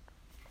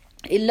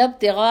 الا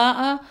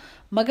ابتغاء،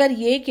 مگر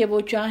یہ کہ وہ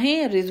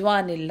چاہیں،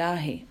 رضوان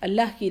اللہ،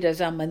 اللہ کی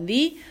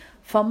رضامندی.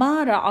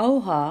 فما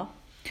رعوہا،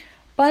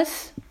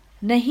 پس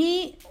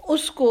نہیں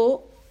اس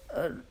کو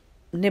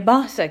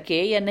نباہ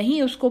سکے یا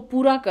نہیں اس کو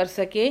پورا کر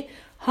سکے،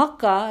 حق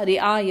کا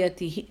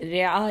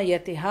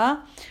رعایتہا،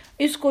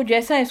 اس کو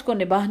جیسا اس کو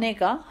نباہنے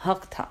کا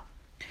حق تھا.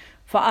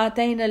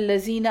 فآتینا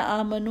الذین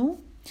آمنوا،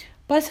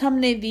 پس ہم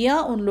نے دیا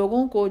ان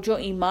لوگوں کو جو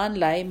ایمان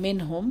لائے،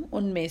 منہم،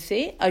 ان میں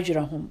سے،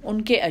 اجرہم،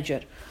 ان کے اجر،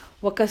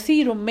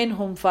 وَكَثِيرٌ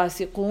مِّنْهُمْ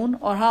فَاسِقُونَ،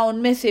 اور ہاں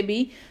ان میں سے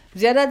بھی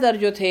زیادہ تر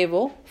جو تھے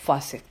وہ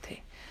فاسق تھے۔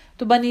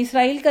 تو بنی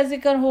اسرائیل کا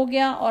ذکر ہو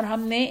گیا، اور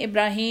ہم نے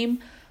ابراہیم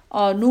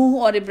اور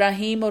نوح اور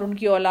ابراہیم اور ان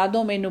کی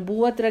اولادوں میں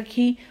نبوت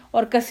رکھی،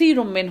 اور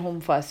کثیر منہم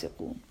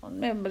فاسقون، ان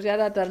میں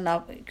زیادہ تر نہ،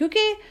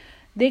 کیونکہ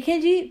دیکھیں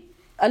جی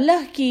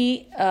اللہ کی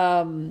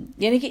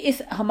یعنی کہ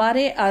اس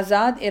ہمارے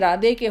آزاد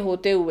ارادے کے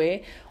ہوتے ہوئے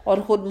اور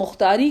خود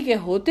مختاری کے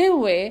ہوتے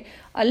ہوئے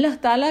اللہ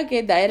تعالیٰ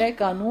کے دائرہ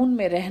قانون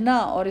میں رہنا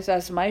اور اس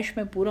آزمائش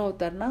میں پورا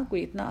اترنا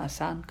کوئی اتنا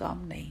آسان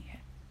کام نہیں ہے۔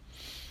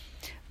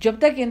 جب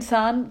تک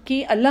انسان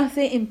کی اللہ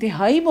سے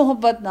انتہائی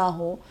محبت نہ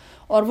ہو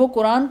اور وہ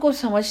قرآن کو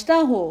سمجھتا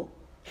ہو،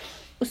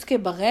 اس کے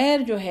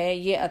بغیر جو ہے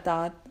یہ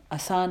اطاعت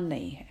آسان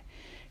نہیں ہے،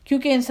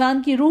 کیونکہ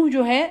انسان کی روح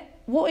جو ہے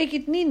وہ ایک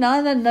اتنی نہ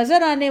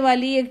نظر آنے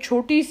والی ایک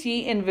چھوٹی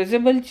سی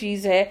انویزیبل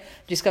چیز ہے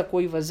جس کا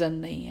کوئی وزن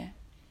نہیں ہے،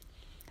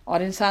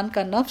 اور انسان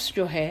کا نفس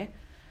جو ہے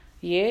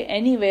یہ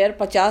اینی ویئر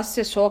 50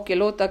 سے 100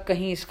 کلو تک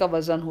کہیں اس کا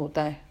وزن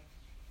ہوتا ہے۔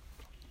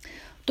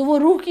 تو وہ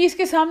روح کی اس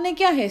کے سامنے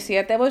کیا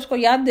حیثیت ہے؟ وہ اس کو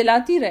یاد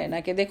دلاتی رہے نا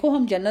کہ دیکھو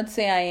ہم جنت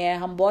سے آئے ہیں،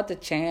 ہم بہت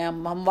اچھے ہیں،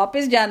 ہم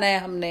واپس جانا ہے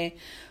ہم نے۔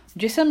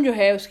 جسم جو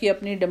ہے اس کی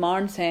اپنی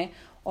ڈیمانڈز ہیں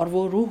اور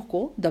وہ روح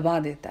کو دبا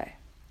دیتا ہے،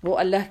 وہ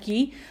اللہ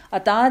کی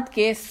اطاعت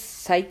کے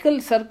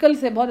سرکل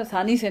سے بہت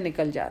آسانی سے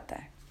نکل جاتا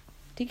ہے۔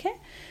 ٹھیک ہے،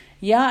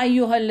 یا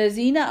ایھا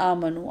الذین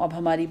آمنوا، اب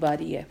ہماری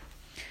باری ہے،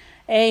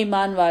 اے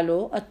ایمان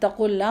والو،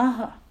 اتقوا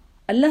اللہ،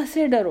 اللہ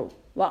سے ڈرو،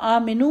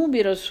 وآمنوا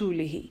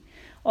برسولہ،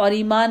 اور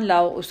ایمان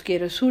لاؤ اس کے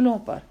رسولوں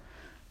پر،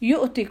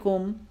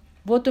 یؤتکم،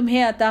 وہ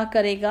تمہیں عطا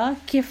کرے گا،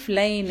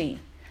 کفلین،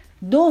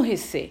 2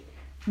 حصے،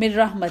 من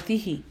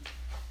رحمتہ،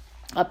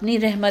 اپنی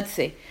رحمت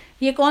سے۔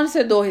 یہ کون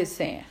سے 2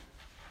 حصے ہیں؟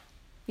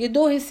 یہ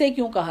 2 حصے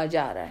کیوں کہا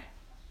جا رہا ہے؟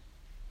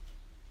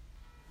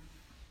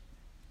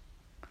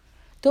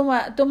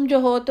 تم جو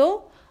ہو تو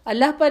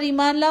اللہ پر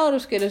ایمان لاؤ اور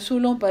اس کے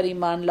رسولوں پر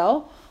ایمان لاؤ،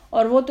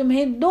 اور وہ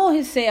تمہیں 2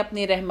 حصے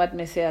اپنی رحمت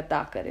میں سے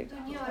عطا کرے گا۔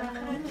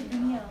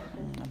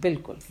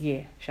 بالکل،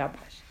 یہ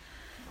شاباش،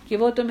 کہ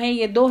وہ تمہیں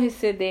یہ 2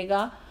 حصے دے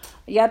گا۔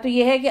 یا تو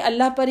یہ ہے کہ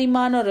اللہ پر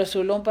ایمان اور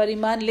رسولوں پر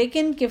ایمان،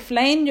 لیکن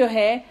کفلین جو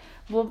ہے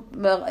وہ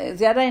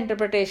زیادہ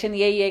انٹرپریٹیشن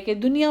یہی ہے کہ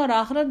دنیا اور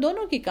آخرت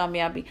دونوں کی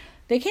کامیابی۔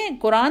 دیکھیں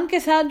قرآن کے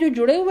ساتھ جو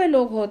جڑے ہوئے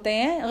لوگ ہوتے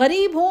ہیں،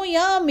 غریب ہوں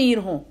یا امیر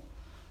ہوں،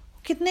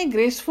 کتنے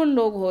گریسفل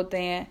لوگ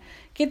ہوتے ہیں،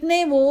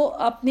 کتنے وہ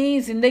اپنی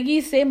زندگی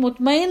سے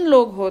مطمئن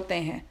لوگ ہوتے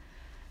ہیں۔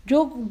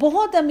 جو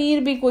بہت امیر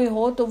بھی کوئی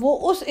ہو تو وہ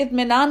اس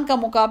اطمینان کا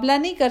مقابلہ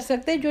نہیں کر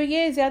سکتے جو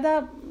یہ زیادہ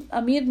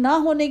امیر نہ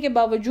ہونے کے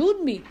باوجود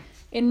بھی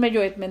ان میں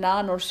جو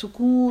اطمینان اور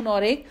سکون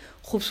اور ایک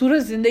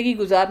خوبصورت زندگی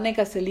گزارنے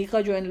کا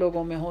سلیقہ جو ان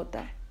لوگوں میں ہوتا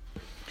ہے۔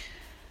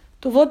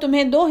 تو وہ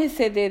تمہیں 2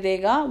 حصے دے دے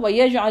گا،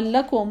 وَيَجْعَلْ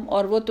لَكُمْ،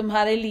 اور وہ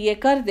تمہارے لیے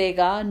کر دے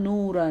گا،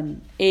 نوراً،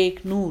 ایک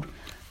نور۔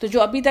 تو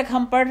جو ابھی تک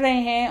ہم پڑھ رہے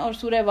ہیں اور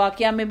سورہ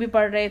واقعہ میں بھی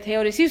پڑھ رہے تھے،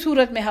 اور اسی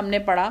صورت میں ہم نے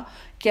پڑھا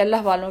کہ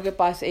اللہ والوں کے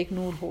پاس ایک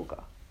نور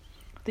ہوگا،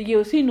 تو یہ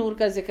اسی نور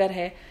کا ذکر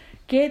ہے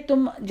کہ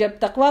تم جب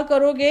تقویٰ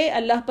کرو گے،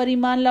 اللہ پر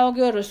ایمان لاؤ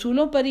گے اور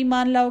رسولوں پر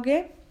ایمان لاؤ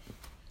گے،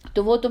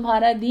 تو وہ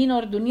تمہارا دین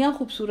اور دنیا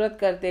خوبصورت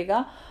کر دے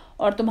گا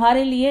اور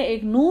تمہارے لیے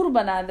ایک نور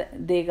بنا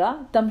دے گا،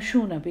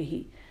 تمشون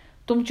بہ،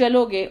 تم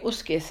چلو گے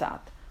اس کے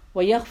ساتھ،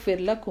 ویغفر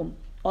لکم،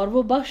 اور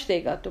وہ بخش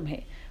دے گا تمہیں،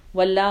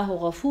 واللہ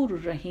غفور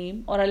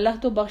الرحیم، اور اللہ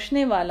تو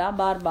بخشنے والا،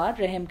 بار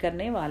بار رحم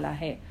کرنے والا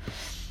ہے۔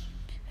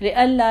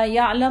 لئلا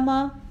یعلم،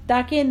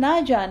 تاکہ نہ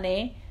جانے،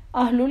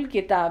 اہل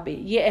الکتاب،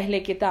 یہ اہل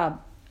کتاب،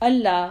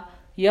 اللہ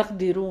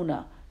یقدرون،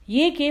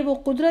 یہ کہ وہ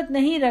قدرت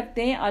نہیں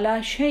رکھتے،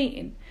 علی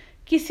شیء،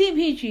 کسی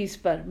بھی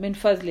چیز پر، من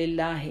فضل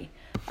اللہ،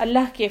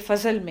 اللہ کے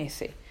فضل میں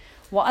سے،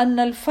 وان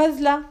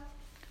الفضل،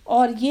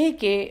 اور یہ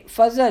کہ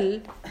فضل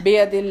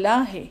بید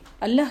اللہ ہے،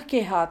 اللہ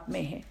کے ہاتھ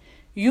میں ہے،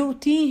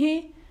 یؤتیہ،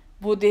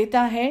 وہ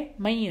دیتا ہے،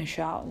 من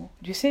یشاء،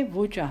 جسے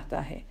وہ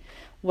چاہتا ہے،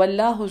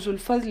 واللہ ذو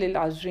الفضل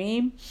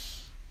العظیم،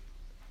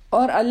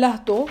 اور اللہ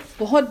تو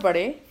بہت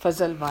بڑے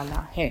فضل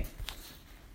والا ہے۔